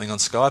testing something on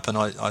Skype, and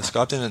I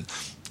Skyped him and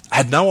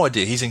had no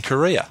idea. He's in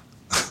Korea.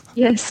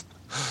 Yes.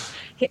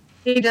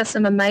 He does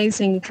some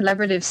amazing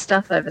collaborative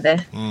stuff over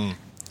there. Mm.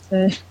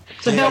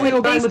 So how are we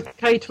all going with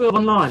K-12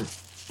 online?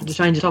 To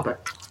change the topic.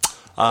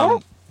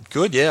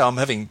 Good, yeah. I'm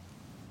having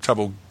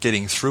trouble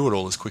getting through it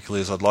all as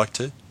quickly as I'd like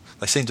to.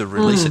 They seem to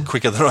release it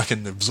quicker than I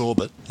can absorb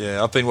it.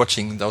 Yeah, I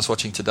was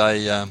watching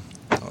today. I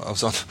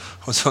was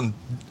on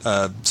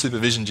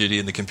supervision duty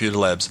in the computer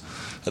labs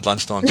at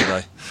lunchtime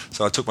today.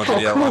 So I took my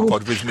video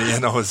iPod with me,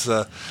 and I was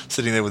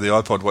sitting there with the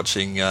iPod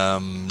watching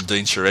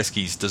Dean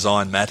Sharesky's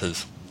Design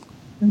Matters,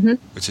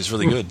 which is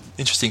really good.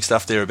 Interesting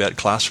stuff there about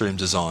classroom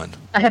design.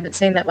 I haven't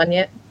seen that one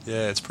yet.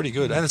 Yeah, it's pretty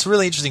good. And it's a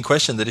really interesting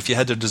question that if you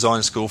had to design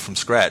a school from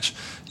scratch,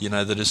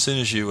 that as soon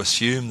as you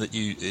assume that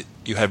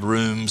you have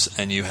rooms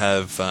and you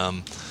have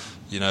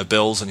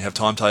bells and you have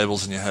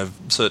timetables and you have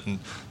certain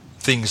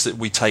things that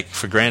we take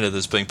for granted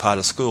as being part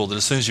of school, that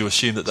as soon as you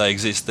assume that they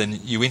exist, then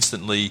you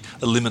instantly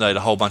eliminate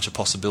a whole bunch of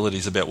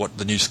possibilities about what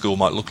the new school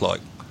might look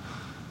like.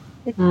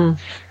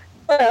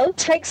 Well,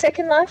 take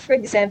Second Life, for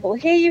example.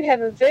 Here you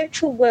have a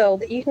virtual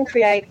world that you can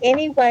create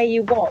any way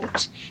you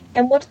want.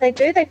 And what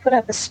do? They put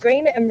up a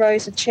screen and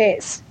rows of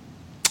chairs.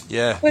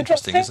 Yeah, We've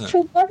interesting, got isn't it?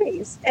 virtual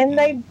bodies, and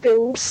they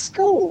build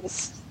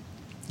schools.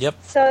 Yep.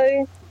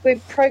 So we're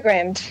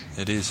programmed.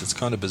 It is. It's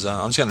kind of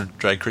bizarre. I'm just going to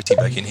drag Chrissy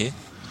back in here.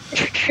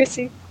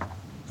 Chrissy.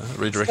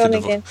 Redirected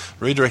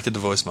to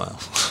voicemail.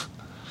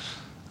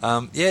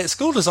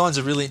 School design's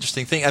a really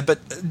interesting thing. But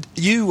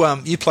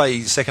you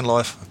play Second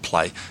Life.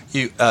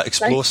 You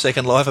explore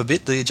Second Life a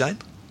bit, do you, Jane?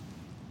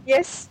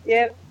 Yes.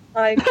 Yeah.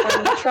 I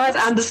try to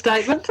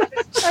understatement.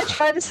 I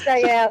try to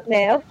stay out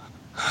now.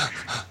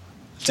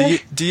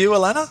 Do you,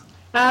 Alana?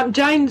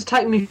 Jane's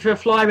taken me for a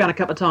fly around a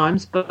couple of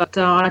times, but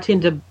I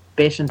tend to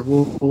bash into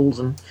walls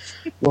and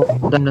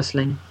walk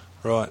aimlessly.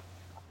 Right.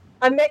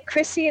 I met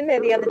Chrissy in there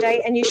the other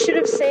day, and you should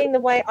have seen the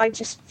way I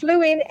just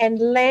flew in and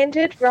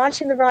landed right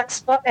in the right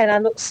spot, and I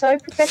looked so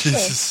professional.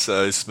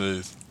 So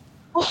smooth.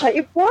 Oh,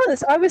 it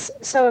was. I was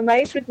so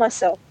amazed with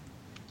myself.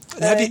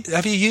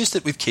 Have you used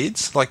it with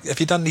kids? Like, have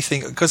you done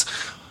anything? Because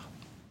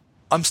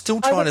I'm still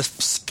trying to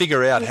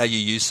figure out how you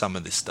use some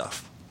of this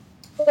stuff.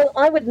 Well,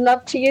 I would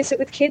love to use it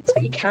with kids,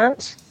 but you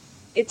can't.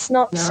 It's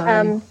not.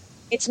 No.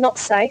 It's not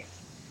safe.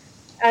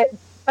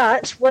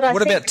 But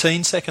what about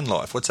teen Second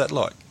Life? What's that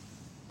like?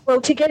 Well,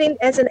 to get in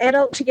as an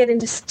adult, to get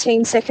into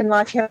teen Second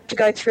Life, you have to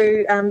go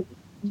through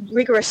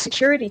rigorous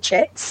security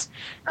checks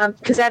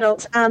because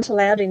adults aren't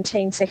allowed in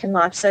teen Second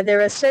Life. So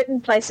there are certain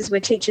places where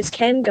teachers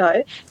can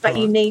go, but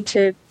you need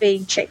to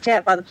be checked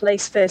out by the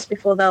police first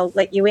before they'll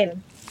let you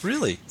in.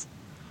 Really?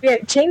 Yeah,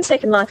 teen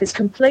Second Life is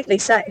completely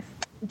safe.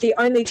 The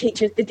only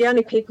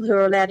people who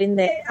are allowed in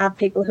there are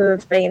people who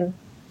have been,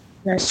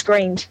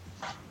 screened.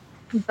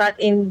 But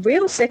in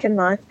real Second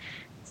Life,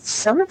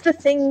 some of the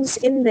things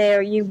in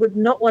there you would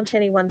not want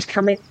anyone to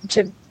come in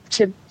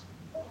to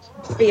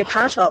be a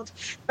part of.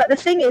 But the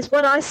thing is,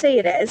 what I see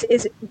it as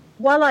is,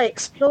 while I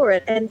explore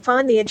it and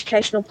find the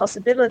educational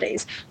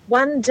possibilities,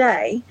 one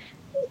day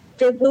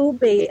there will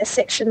be a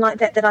section like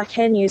that I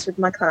can use with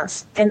my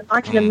class, and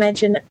I can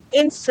imagine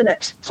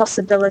infinite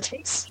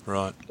possibilities.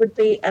 Right. Would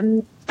be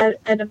an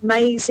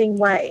amazing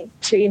way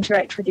to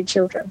interact with your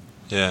children.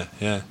 Yeah.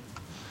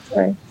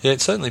 So. Yeah,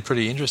 it's certainly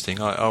pretty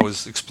interesting. I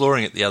was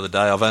exploring it the other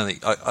day.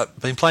 I've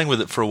been playing with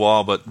it for a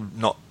while, but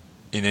not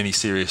in any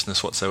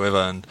seriousness whatsoever.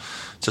 And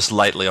just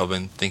lately, I've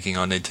been thinking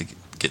I need to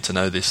get to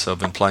know this, so I've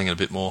been playing it a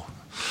bit more.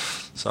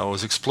 So I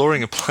was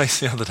exploring a place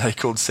the other day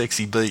called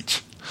Sexy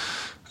Beach.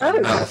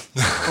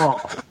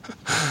 Oh.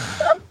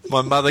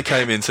 My mother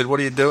came in and said, "What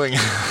are you doing?"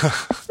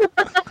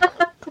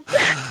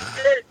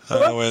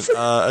 I went,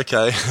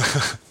 "Okay,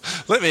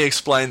 let me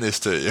explain this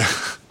to you."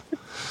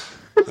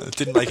 It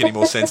didn't make any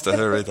more sense to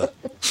her either.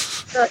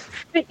 But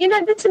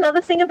that's another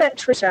thing about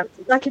Twitter.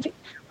 Like,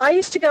 I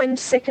used to go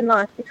into Second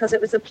Life because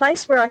it was a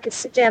place where I could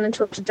sit down and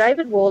talk to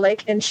David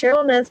Warlick and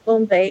Cheryl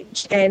Nasbaum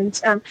Beach, and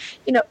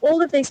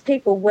all of these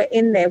people were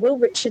in there. Will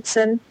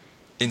Richardson.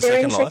 They're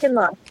in Second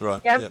Life.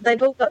 Right. Yeah, yep.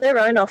 They've all got their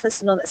own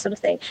office and all that sort of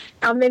thing.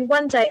 And then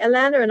one day,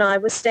 Alana and I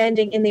were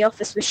standing in the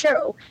office with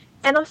Cheryl,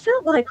 and I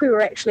felt like we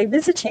were actually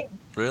visiting.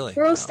 Really?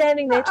 We're all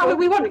standing there talking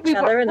to each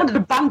other. We wanted to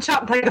bunch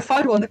up and take a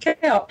photo on the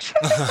couch.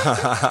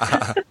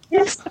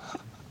 Yes.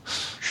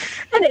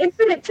 And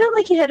it felt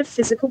like you had a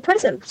physical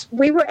presence.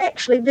 We were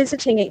actually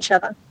visiting each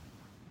other.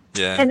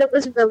 Yeah. And it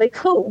was really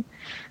cool.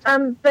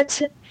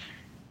 But...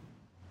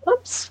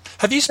 Oops.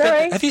 Have you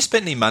spent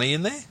any money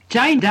in there?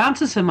 Jane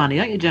dances for money,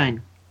 don't you,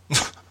 Jane?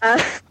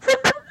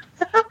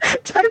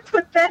 Don't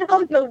put that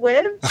on the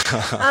web.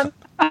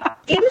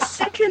 In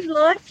Second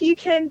Life, you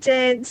can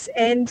dance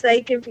and they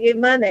give you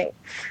money.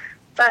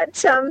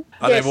 But I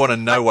don't even want to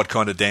know what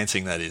kind of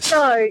dancing that is.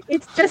 No,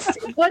 it's just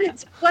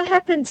what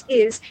happens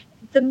is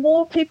the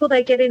more people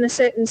they get in a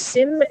certain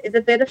sim, the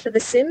better for the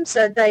sim.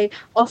 So they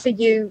offer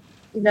you,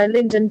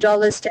 Linden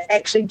dollars to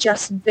actually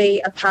just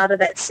be a part of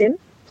that sim.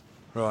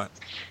 Right.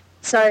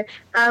 So,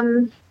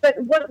 but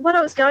what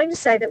I was going to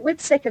say, that with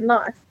Second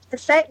Life, the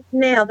fact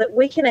now that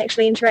we can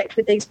actually interact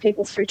with these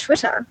people through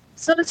Twitter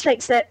sort of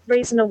takes that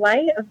reason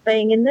away of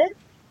being in there.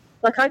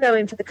 Like, I go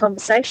in for the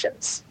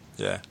conversations.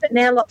 Yeah. But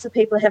now lots of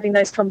people are having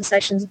those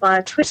conversations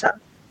via Twitter,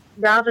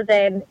 rather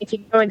than if you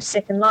go into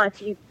Second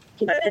Life,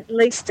 at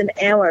least an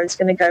hour is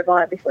going to go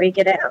by before you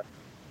get out.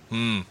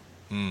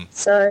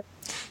 So.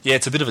 Yeah,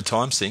 it's a bit of a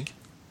time sink.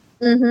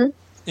 Mm-hmm.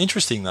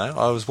 Interesting, though.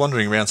 I was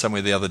wandering around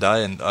somewhere the other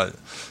day and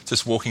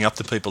just walking up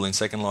to people in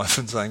Second Life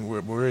and saying,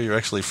 where are you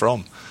actually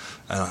from?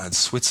 And I had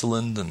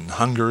Switzerland and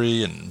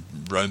Hungary and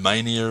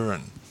Romania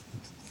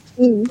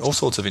and all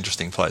sorts of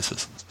interesting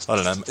places. I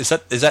don't know. Is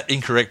that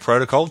incorrect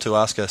protocol to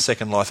ask a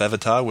Second Life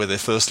avatar where their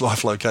first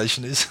life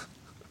location is?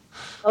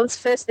 Well, it's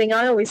the first thing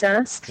I always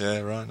ask. Yeah,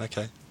 right,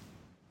 okay.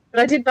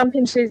 But I did bump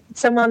into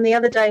someone the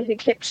other day who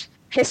kept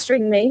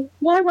pestering me.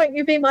 Why won't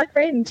you be my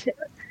friend?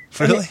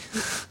 Really?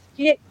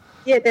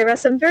 Yeah, there are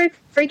some very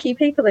freaky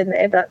people in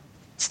there, but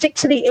stick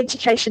to the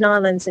education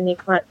islands and you're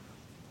quite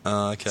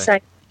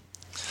safe.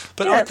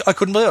 But yeah. I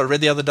couldn't believe it. I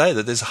read the other day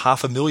that there's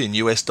 $500,000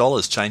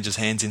 US changes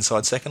hands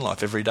inside Second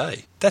Life every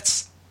day.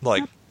 That's,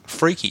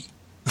 freaky.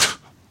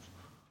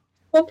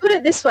 Well, put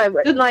it this way,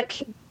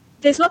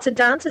 there's lots of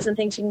dances and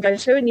things you can go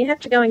to, and you have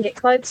to go and get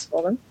clothes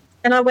for them.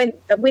 And I went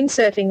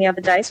windsurfing the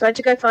other day, so I had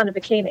to go find a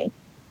bikini.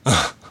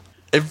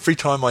 Every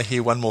time I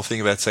hear one more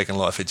thing about Second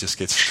Life, it just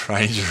gets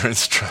stranger and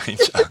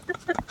stranger.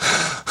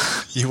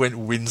 You went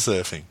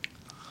windsurfing.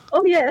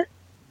 Oh, yeah.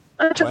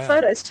 I took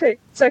photos too.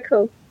 So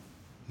cool.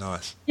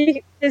 Nice.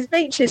 There's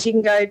beaches you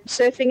can go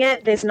surfing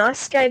at. There's an ice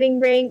skating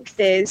rink.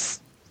 There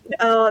was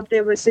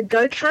a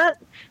go-kart.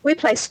 We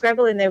play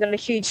Scrabble in there. We've got a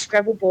huge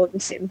Scrabble board we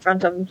sit in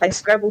front of and play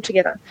Scrabble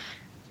together.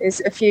 There's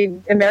a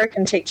few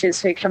American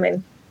teachers who come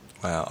in.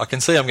 Wow. I can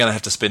see I'm going to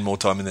have to spend more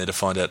time in there to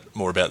find out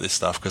more about this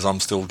stuff because I'm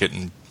still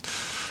getting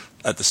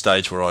at the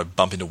stage where I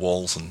bump into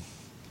walls and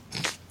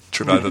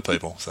trip over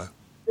people. So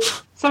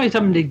Somebody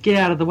told me to get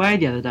out of the way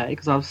the other day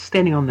because I was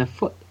standing on their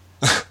foot.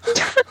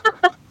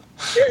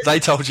 they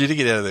told you to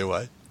get out of their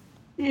way.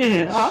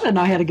 Yeah, I don't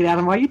know how to get out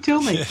of the way. You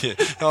tell me. Yeah.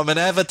 I'm an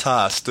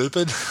avatar,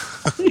 stupid.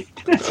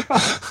 That's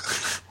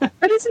right.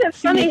 But isn't it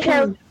funny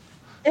how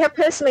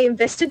personally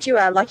invested you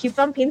are? Like you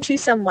bump into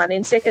someone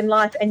in Second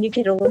Life and you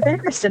get all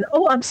embarrassed and,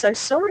 oh, I'm so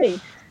sorry.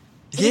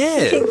 Yeah,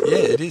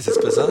 it is. It's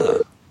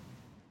bizarre.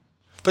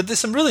 But there's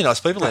some really nice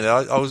people in there.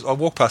 I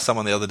walked past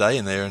someone the other day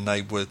in there, and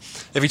they were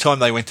every time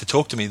they went to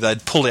talk to me,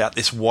 they'd pull out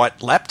this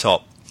white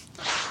laptop.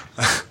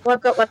 Well,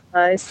 I've got one of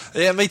those.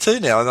 Yeah, me too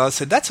now. And I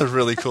said, that's a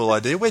really cool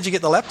idea. Where'd you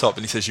get the laptop?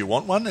 And he says, you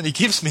want one? And he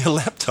gives me a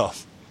laptop.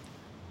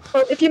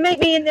 Well, if you meet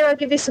me in there, I'll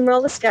give you some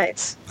roller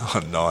skates.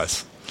 Oh,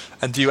 nice.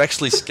 And do you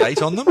actually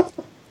skate on them?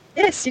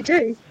 Yes, you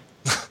do.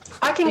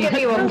 I can give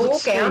you a ball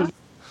gown.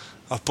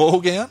 A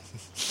ball gown?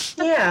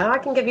 Yeah, I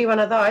can give you one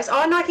of those.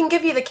 Oh, and I can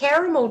give you the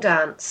caramel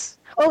dance.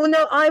 Oh,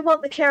 no, I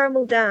want the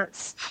caramel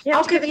dance. You have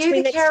I'll to give it to you me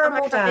the next time I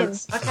caramel come in.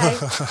 dance.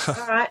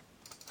 Okay, all right.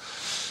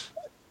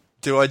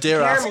 Do I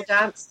dare ask? Caramel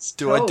dance.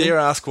 Do I dare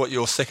ask what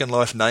your Second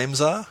Life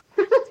names are?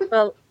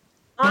 Well,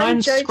 I'm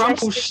Mine's Joe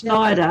Scrumple Jash-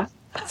 Schneider.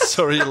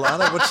 Sorry,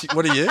 Ilana.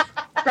 What are you?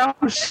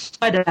 Scrumple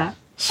Schneider.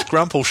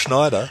 Scrumple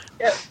Schneider.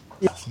 Yep.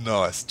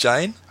 Nice.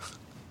 Jane.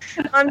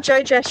 I'm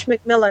Joe Jash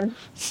McMillan.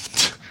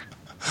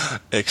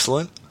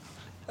 Excellent.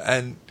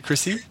 And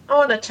Chrissy? I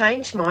want to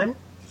change mine.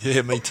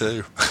 Yeah, me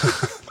too.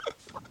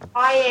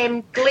 I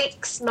am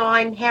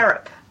Glex9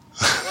 Harrop.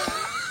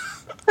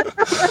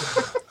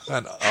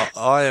 And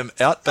I am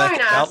Outback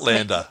Don't ask me.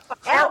 Outlander.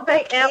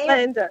 Outback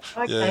Outlander.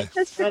 Okay. Yeah.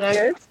 That's pretty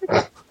Righto.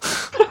 good.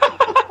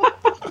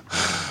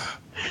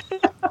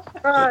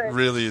 Right. It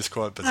really is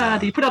quite bizarre.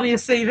 Do you put it on your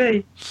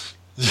CV?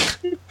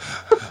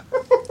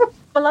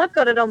 Well, I've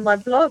got it on my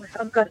blog.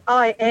 I've got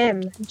I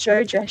am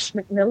Joe Jash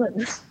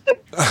McMillan.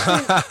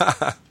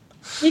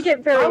 You get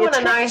very I want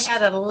to know attached. how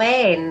to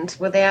land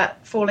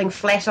without falling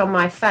flat on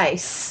my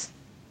face.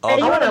 I I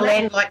want to wanna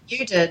land like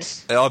you did.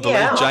 believe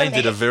Yeah, Jane I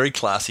did a am. very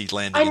classy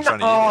landing I in know-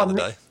 front of you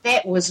the other day.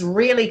 That was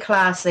really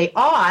classy.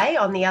 I,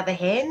 on the other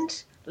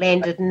hand,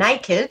 landed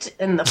naked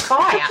in the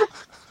fire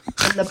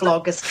in the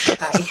bloggers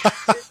cafe.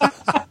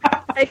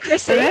 Hey, So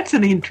Chrissy, that's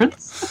an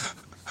entrance.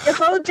 you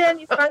hold down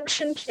your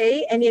function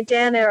key and your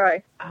down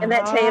arrow, and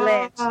that's how you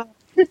land.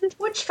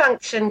 Which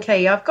function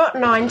key? I've got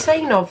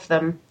 19 of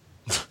them.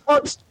 Oh,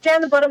 it's down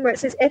the bottom where it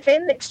says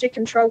FN next to your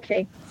control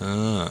key.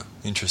 Ah,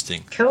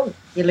 interesting. Cool.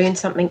 You learn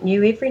something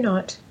new every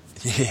night.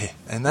 Yeah,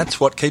 and that's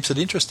what keeps it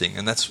interesting.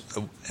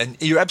 And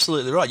you're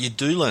absolutely right. You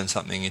do learn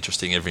something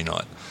interesting every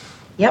night,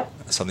 Yep.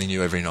 something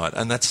new every night,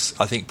 and that's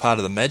I think part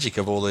of the magic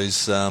of all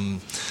these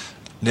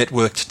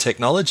networked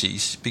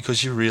technologies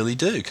because you really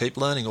do keep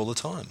learning all the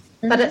time.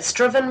 But it's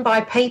driven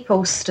by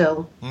people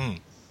still.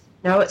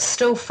 No, it's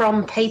still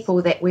from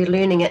people that we're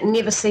learning. It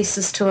never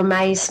ceases to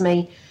amaze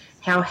me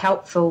how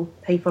helpful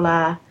people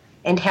are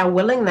and how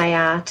willing they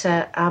are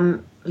to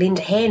lend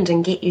a hand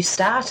and get you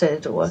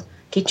started or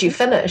get you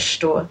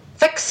finished or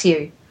fix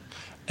you.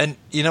 And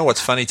you know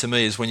what's funny to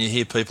me is when you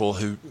hear people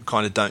who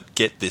kind of don't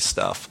get this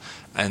stuff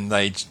and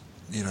they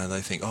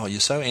think, oh, you're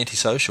so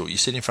antisocial. You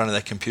sit in front of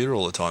that computer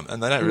all the time.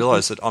 And they don't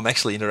realise that I'm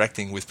actually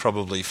interacting with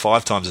probably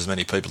 5 times as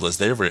many people as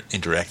they're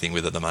interacting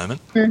with at the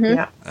moment.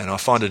 Yeah. And I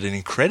find it an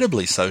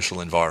incredibly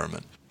social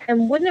environment.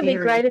 And wouldn't it be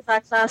Very. great if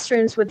our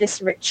classrooms were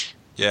this rich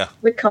Yeah.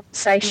 with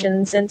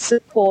conversations and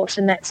support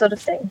and that sort of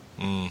thing?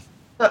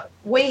 But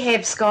we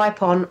have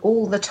Skype on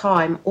all the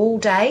time, all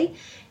day,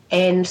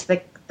 and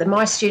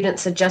my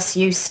students are just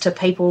used to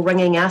people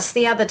ringing us.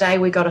 The other day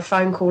we got a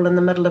phone call in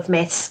the middle of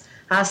maths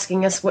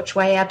asking us which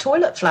way our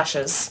toilet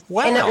flushes.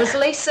 Wow. And it was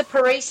Lisa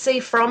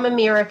Parisi from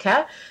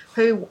America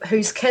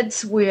whose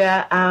kids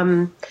were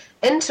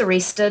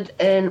interested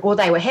in, or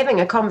they were having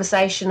a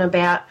conversation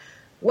about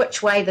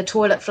which way the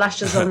toilet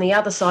flushes on the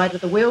other side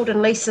of the world.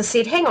 And Lisa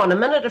said, hang on a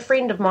minute, a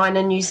friend of mine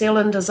in New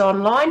Zealand is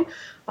online.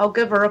 I'll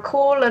give her a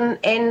call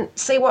and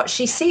see what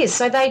she says.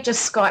 So they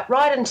just Skype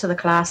right into the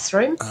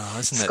classroom. Oh,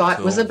 isn't that Skype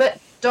cool? was a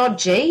bit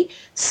dodgy.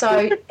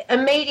 So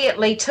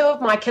immediately 2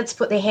 of my kids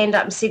put their hand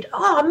up and said,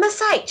 oh,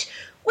 Miss H,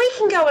 we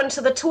can go into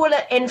the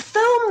toilet and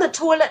film the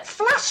toilet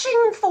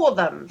flushing for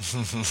them.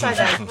 So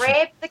they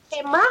grabbed the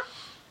camera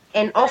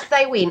and off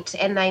they went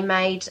and they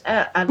made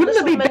a Wouldn't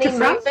little it be mini back to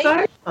front, movie.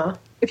 though? Oh.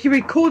 If you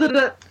recorded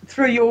it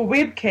through your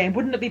webcam,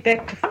 wouldn't it be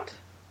back to front?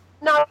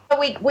 No,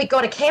 we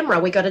got a camera.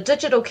 We got a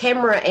digital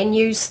camera and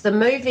used the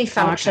movie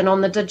function on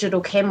the digital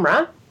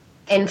camera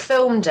and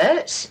filmed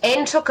it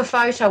and took a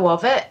photo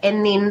of it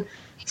and then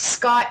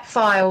Skype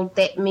filed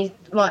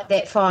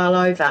that file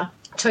over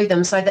to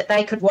them so that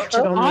they could watch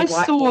it on their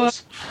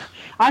whiteboard.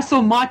 I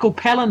saw Michael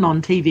Palin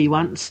on TV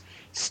once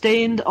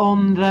stand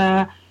on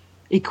the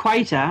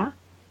equator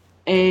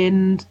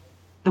and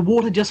the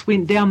water just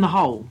went down the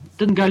hole.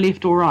 Didn't go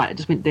left or right, it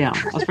just went down.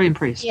 I was very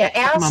impressed. Yeah,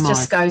 Took my ours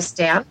just goes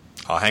down.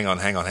 Oh, hang on.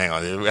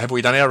 Have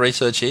we done our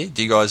research here?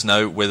 Do you guys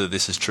know whether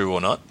this is true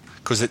or not?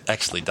 because it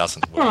actually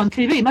doesn't Well, work. on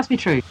TV, it must be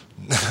true.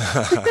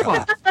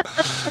 What?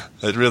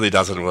 It really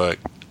doesn't work.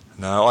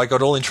 No, I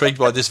got all intrigued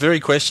by this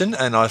very question,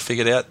 and I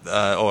figured out,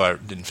 or I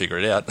didn't figure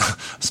it out,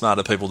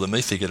 smarter people than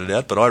me figured it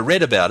out, but I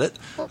read about it.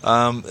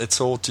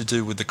 It's all to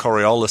do with the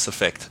Coriolis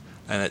effect,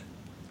 and it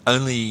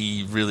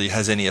only really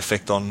has any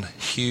effect on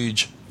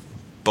huge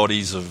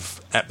bodies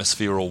of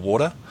atmosphere or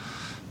water,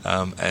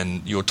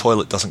 and your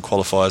toilet doesn't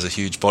qualify as a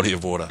huge body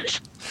of water.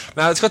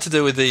 Now, it's got to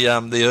do with the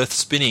Earth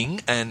spinning,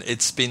 and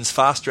it spins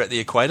faster at the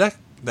equator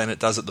than it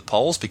does at the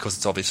poles because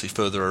it's obviously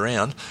further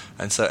around,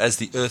 and so as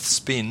the Earth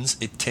spins,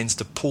 it tends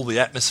to pull the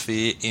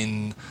atmosphere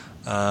in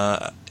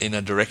a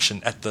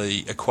direction at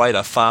the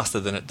equator faster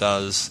than it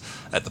does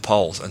at the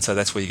poles, and so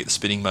that's where you get the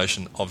spinning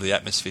motion of the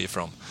atmosphere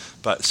from.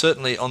 But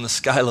certainly on the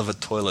scale of a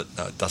toilet,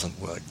 no, it doesn't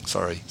work.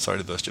 Sorry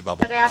to burst your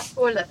bubble. But our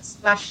toilets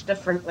flush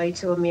differently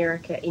to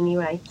America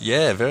anyway.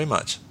 Yeah, very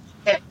much.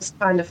 That was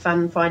kind of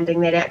fun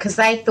finding that out because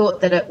they thought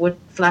that it would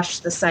flush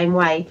the same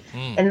way,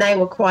 and they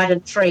were quite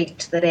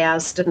intrigued that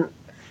ours didn't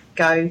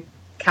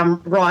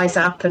rise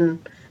up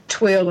and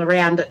twirl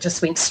around. It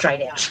just went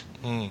straight out.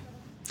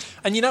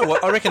 And you know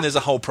what? I reckon there's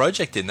a whole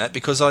project in that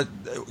because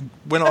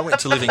when I went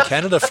to live in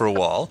Canada for a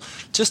while,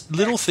 just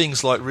little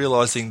things like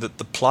realising that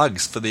the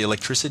plugs for the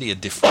electricity are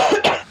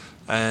different,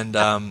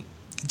 and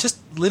just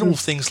little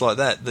things like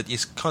that you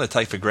kind of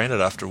take for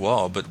granted after a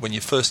while. But when you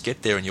first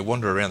get there and you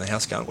wander around the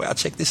house going, wow,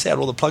 check this out,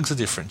 all the plugs are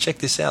different. Check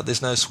this out,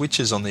 there's no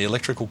switches on the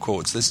electrical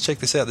cords. Check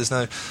this out, there's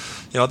no,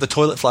 the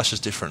toilet flushes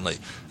differently.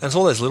 And it's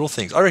all those little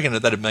things. I reckon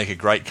that'd make a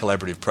great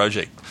collaborative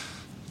project.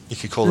 You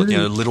could call it,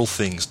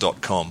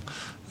 littlethings.com.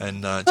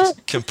 And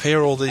just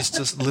compare all these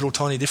just little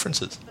tiny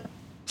differences.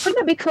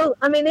 Wouldn't it be cool?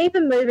 I mean,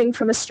 even moving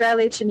from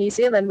Australia to New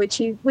Zealand, which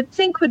you would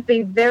think would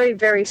be very,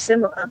 very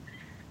similar,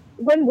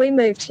 when we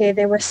moved here,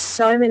 there were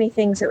so many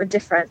things that were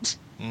different.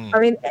 I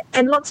mean,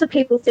 and lots of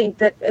people think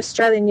that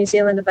Australia and New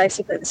Zealand are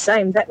basically the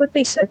same. That would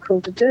be so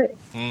cool to do.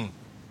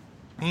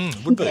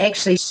 Would be.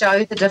 Actually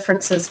show the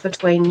differences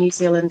between New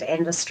Zealand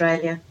and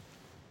Australia.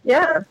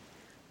 Yeah.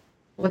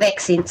 With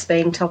accents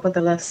being top of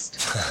the list.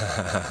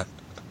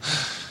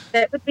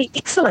 That would be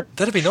excellent.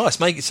 That'd be nice.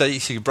 So you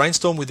could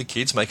brainstorm with the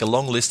kids, make a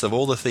long list of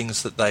all the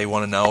things that they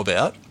want to know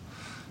about,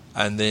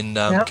 and then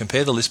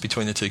compare the list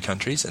between the two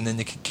countries, and then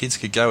the kids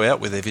could go out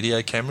with their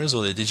video cameras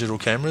or their digital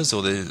cameras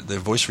or their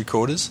voice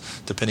recorders,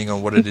 depending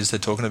on what it is they're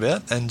talking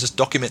about, and just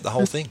document the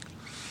whole thing.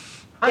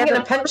 I'm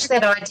going to pitch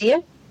that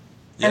idea,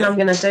 and I'm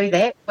going to do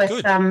that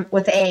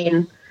with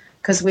Anne,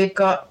 because we've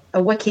got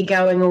a wiki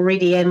going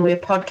already and we're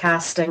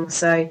podcasting,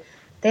 so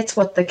that's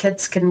what the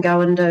kids can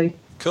go and do.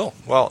 Cool.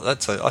 Well, I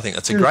think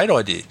that's a great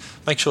idea.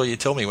 Make sure you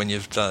tell me when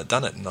you've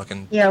done it, and I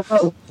can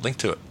link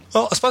to it.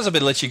 Well, I suppose I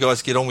better let you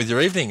guys get on with your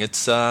evening.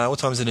 It's what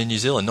time is it in New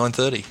Zealand?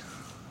 9:30.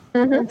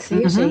 It's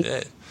usually.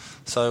 Yeah.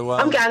 So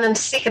I'm going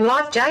into Second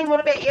Life, Jane. What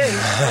about you?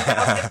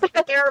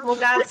 Terrible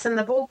dance in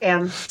the ball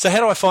gown. So how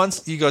do I find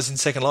you guys in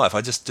Second Life?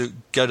 I just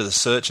go to the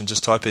search and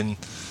just type in.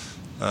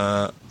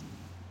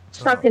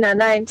 Type in our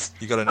names.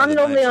 You got to know I'm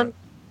normally on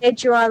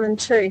Edu Island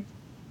too.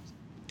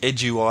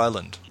 Edu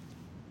Island.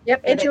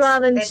 Yep, Edu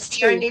Island. That's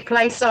the only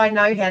place I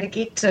know how to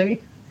get to.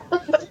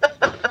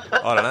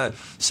 I don't know.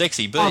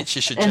 Sexy Beach.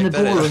 You should and check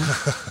the that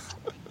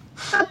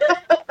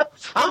out.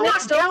 I'm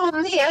not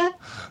going there.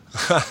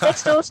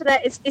 Next door to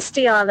that is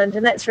Isti Island,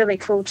 and that's really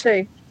cool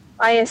too.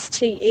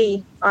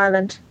 ISTE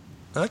Island.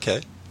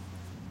 Okay.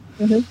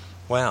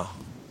 Wow.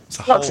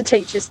 It's Lots of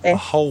teachers there. A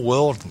whole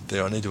world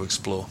there I need to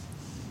explore.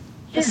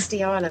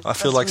 Isti Island. I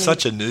feel like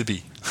such a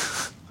newbie.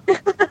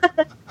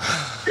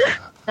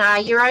 Nah,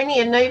 you're only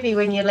a newbie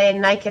when you land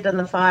naked in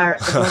the fire at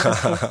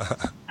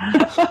the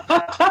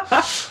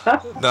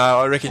No,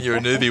 I reckon you're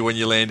a newbie when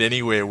you land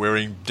anywhere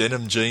wearing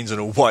denim jeans and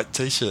a white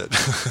T-shirt.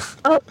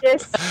 Oh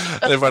yes.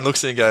 And everyone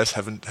looks at you and goes,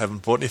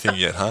 haven't bought anything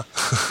yet, huh?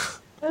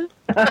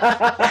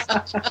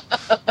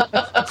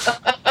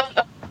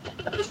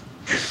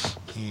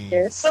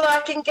 Yes. Well,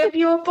 I can give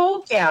you a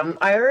ball gown.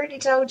 I already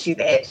told you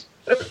that.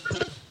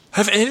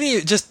 Have any of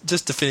you,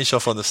 just to finish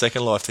off on the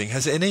Second Life thing,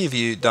 has any of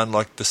you done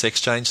like the sex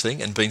change thing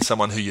and been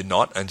someone who you're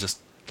not and just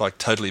like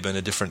totally been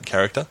a different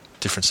character,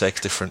 different sex,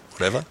 different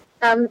whatever?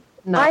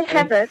 I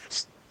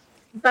haven't,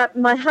 but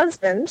my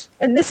husband,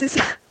 and this is,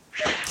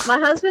 my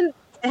husband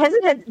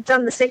hasn't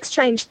done the sex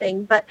change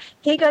thing, but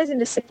he goes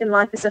into Second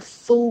Life as a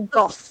full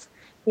goth.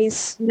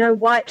 He's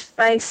white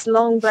face,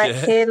 long black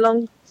hair,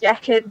 long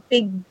jacket,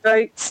 big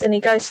boots, and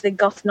he goes to the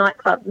goth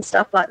nightclub and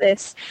stuff like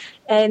this.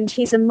 And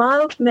he's a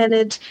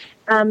mild-mannered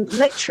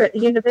lecturer at the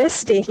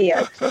university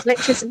here. He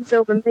lectures in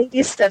film and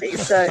media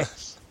studies, so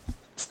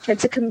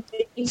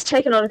he's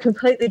taken on a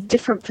completely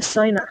different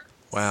persona.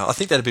 Wow, I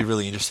think that'd be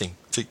really interesting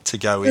to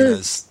go in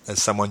as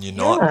someone you're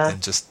not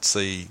and just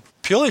see,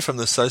 purely from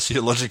the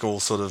sociological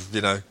sort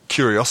of,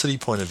 curiosity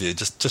point of view,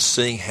 just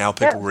seeing how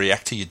people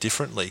react to you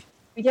differently.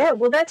 Yeah,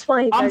 well, that's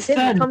why he goes in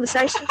the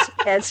conversations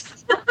he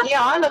has. Yeah,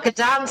 I look a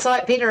darn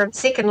sight better in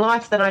Second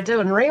Life than I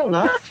do in real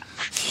life.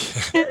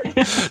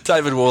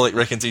 David Warlick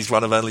reckons he's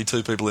one of only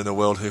 2 people in the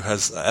world who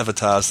has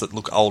avatars that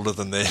look older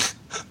than their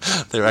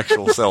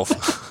actual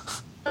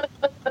self.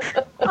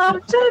 Oh,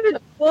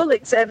 David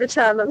Warlick's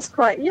avatar looks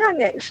quite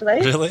young,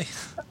 actually. Really?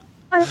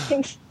 I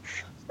think,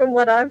 from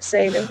what I've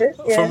seen of it.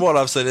 Yeah. From what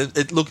I've seen,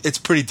 it's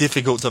pretty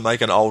difficult to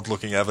make an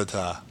old-looking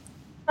avatar.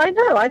 I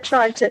know. I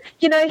tried to.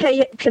 You know how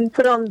you can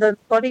put on the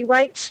body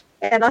weight,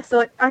 and I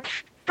thought I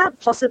can't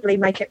possibly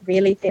make it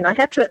really thin. I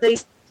have to at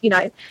least,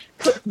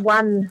 put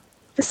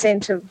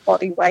 1% of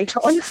body weight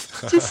on,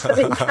 just so that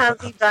you can't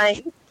be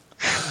vain.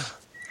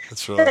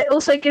 That's right. But it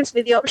also gives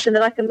me the option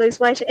that I can lose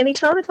weight at any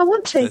time if I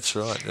want to. That's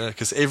right, yeah,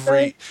 because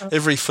every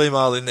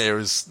female in there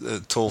is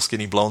tall,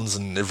 skinny blondes,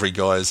 and every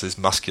guy is these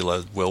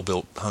muscular,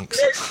 well-built hunks.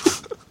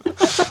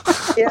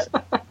 Yeah.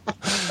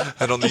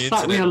 And on the Just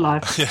internet, like real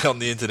life. yeah, on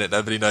the internet,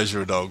 nobody knows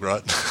you're a dog,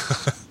 right?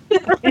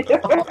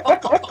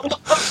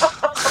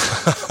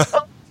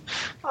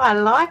 I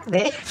like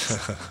that.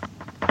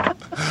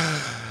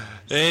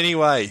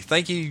 Anyway,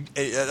 thank you.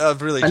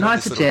 I've really enjoyed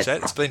nice this little chat.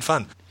 chat. It's been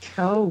fun.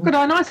 Cool. Good,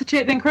 nice to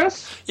chat then,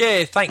 Chris.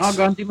 Yeah, thanks. I'll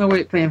go and do my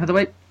work plan for the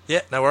week. Yeah,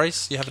 no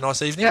worries. You have a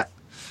nice evening. Yeah.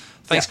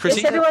 Thanks,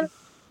 Chrissy. Yes, everyone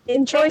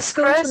enjoy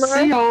school Chris. See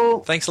tomorrow. you all.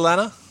 Thanks,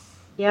 Alana.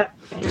 Yep.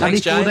 Lovely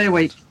Thanks, Jane. 4-day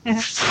week.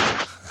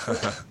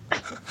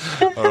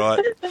 All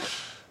right.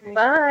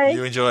 Bye.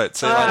 You enjoy it.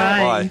 See you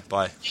Bye. later.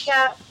 Bye. Bye.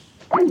 Yeah.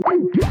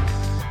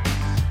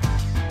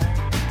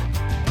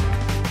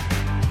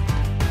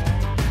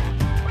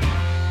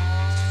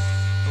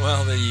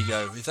 Well, there you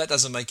go. If that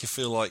doesn't make you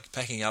feel like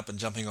packing up and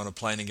jumping on a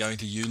plane and going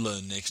to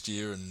ULearn next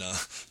year and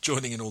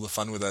joining in all the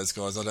fun with those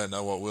guys, I don't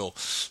know what will.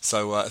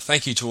 So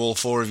thank you to all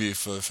four of you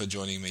for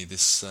joining me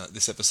this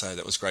episode.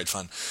 That was great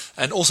fun.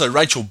 And also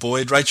Rachel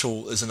Boyd.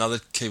 Rachel is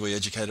another Kiwi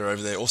educator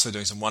over there, also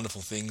doing some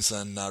wonderful things.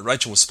 And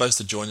Rachel was supposed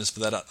to join us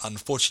for that.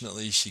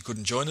 Unfortunately, she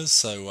couldn't join us,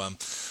 so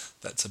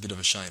that's a bit of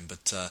a shame,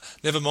 but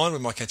never mind, we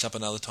might catch up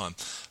another time.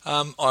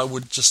 I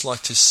would just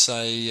like to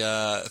say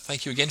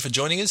thank you again for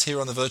joining us here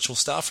on the Virtual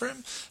Staff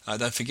Room.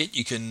 Don't forget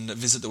you can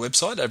visit the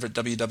website over at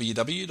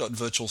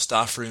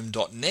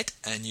www.virtualstaffroom.net,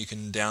 and you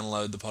can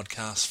download the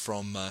podcast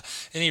from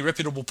any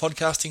reputable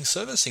podcasting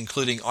service,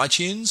 including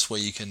iTunes, where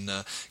you can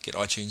get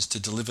iTunes to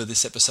deliver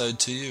this episode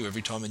to you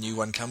every time a new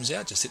one comes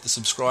out. Just hit the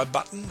subscribe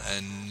button,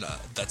 and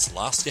that's the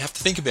last you have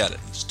to think about it.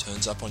 It just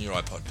turns up on your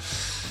iPod.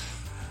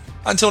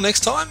 Until next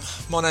time,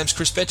 my name's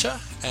Chris Betcher,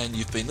 and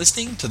you've been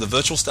listening to the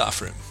Virtual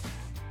Staff Room.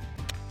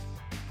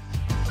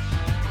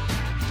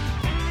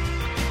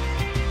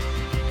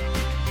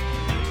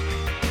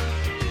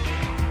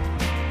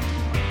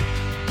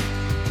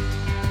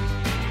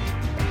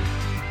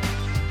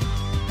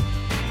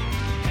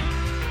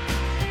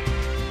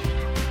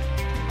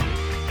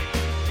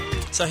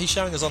 So he's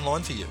showing us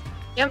online for you.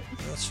 Yep. Oh,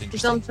 that's It's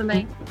interesting. on for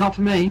me. Not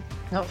for me.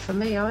 Not for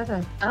me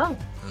either. Oh.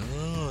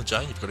 Oh,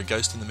 Jane, you've got a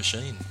ghost in the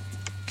machine.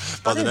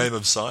 By the name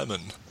of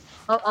Simon.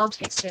 I'll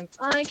text him.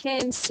 I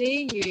can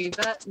see you,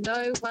 but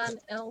no one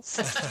else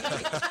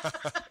can.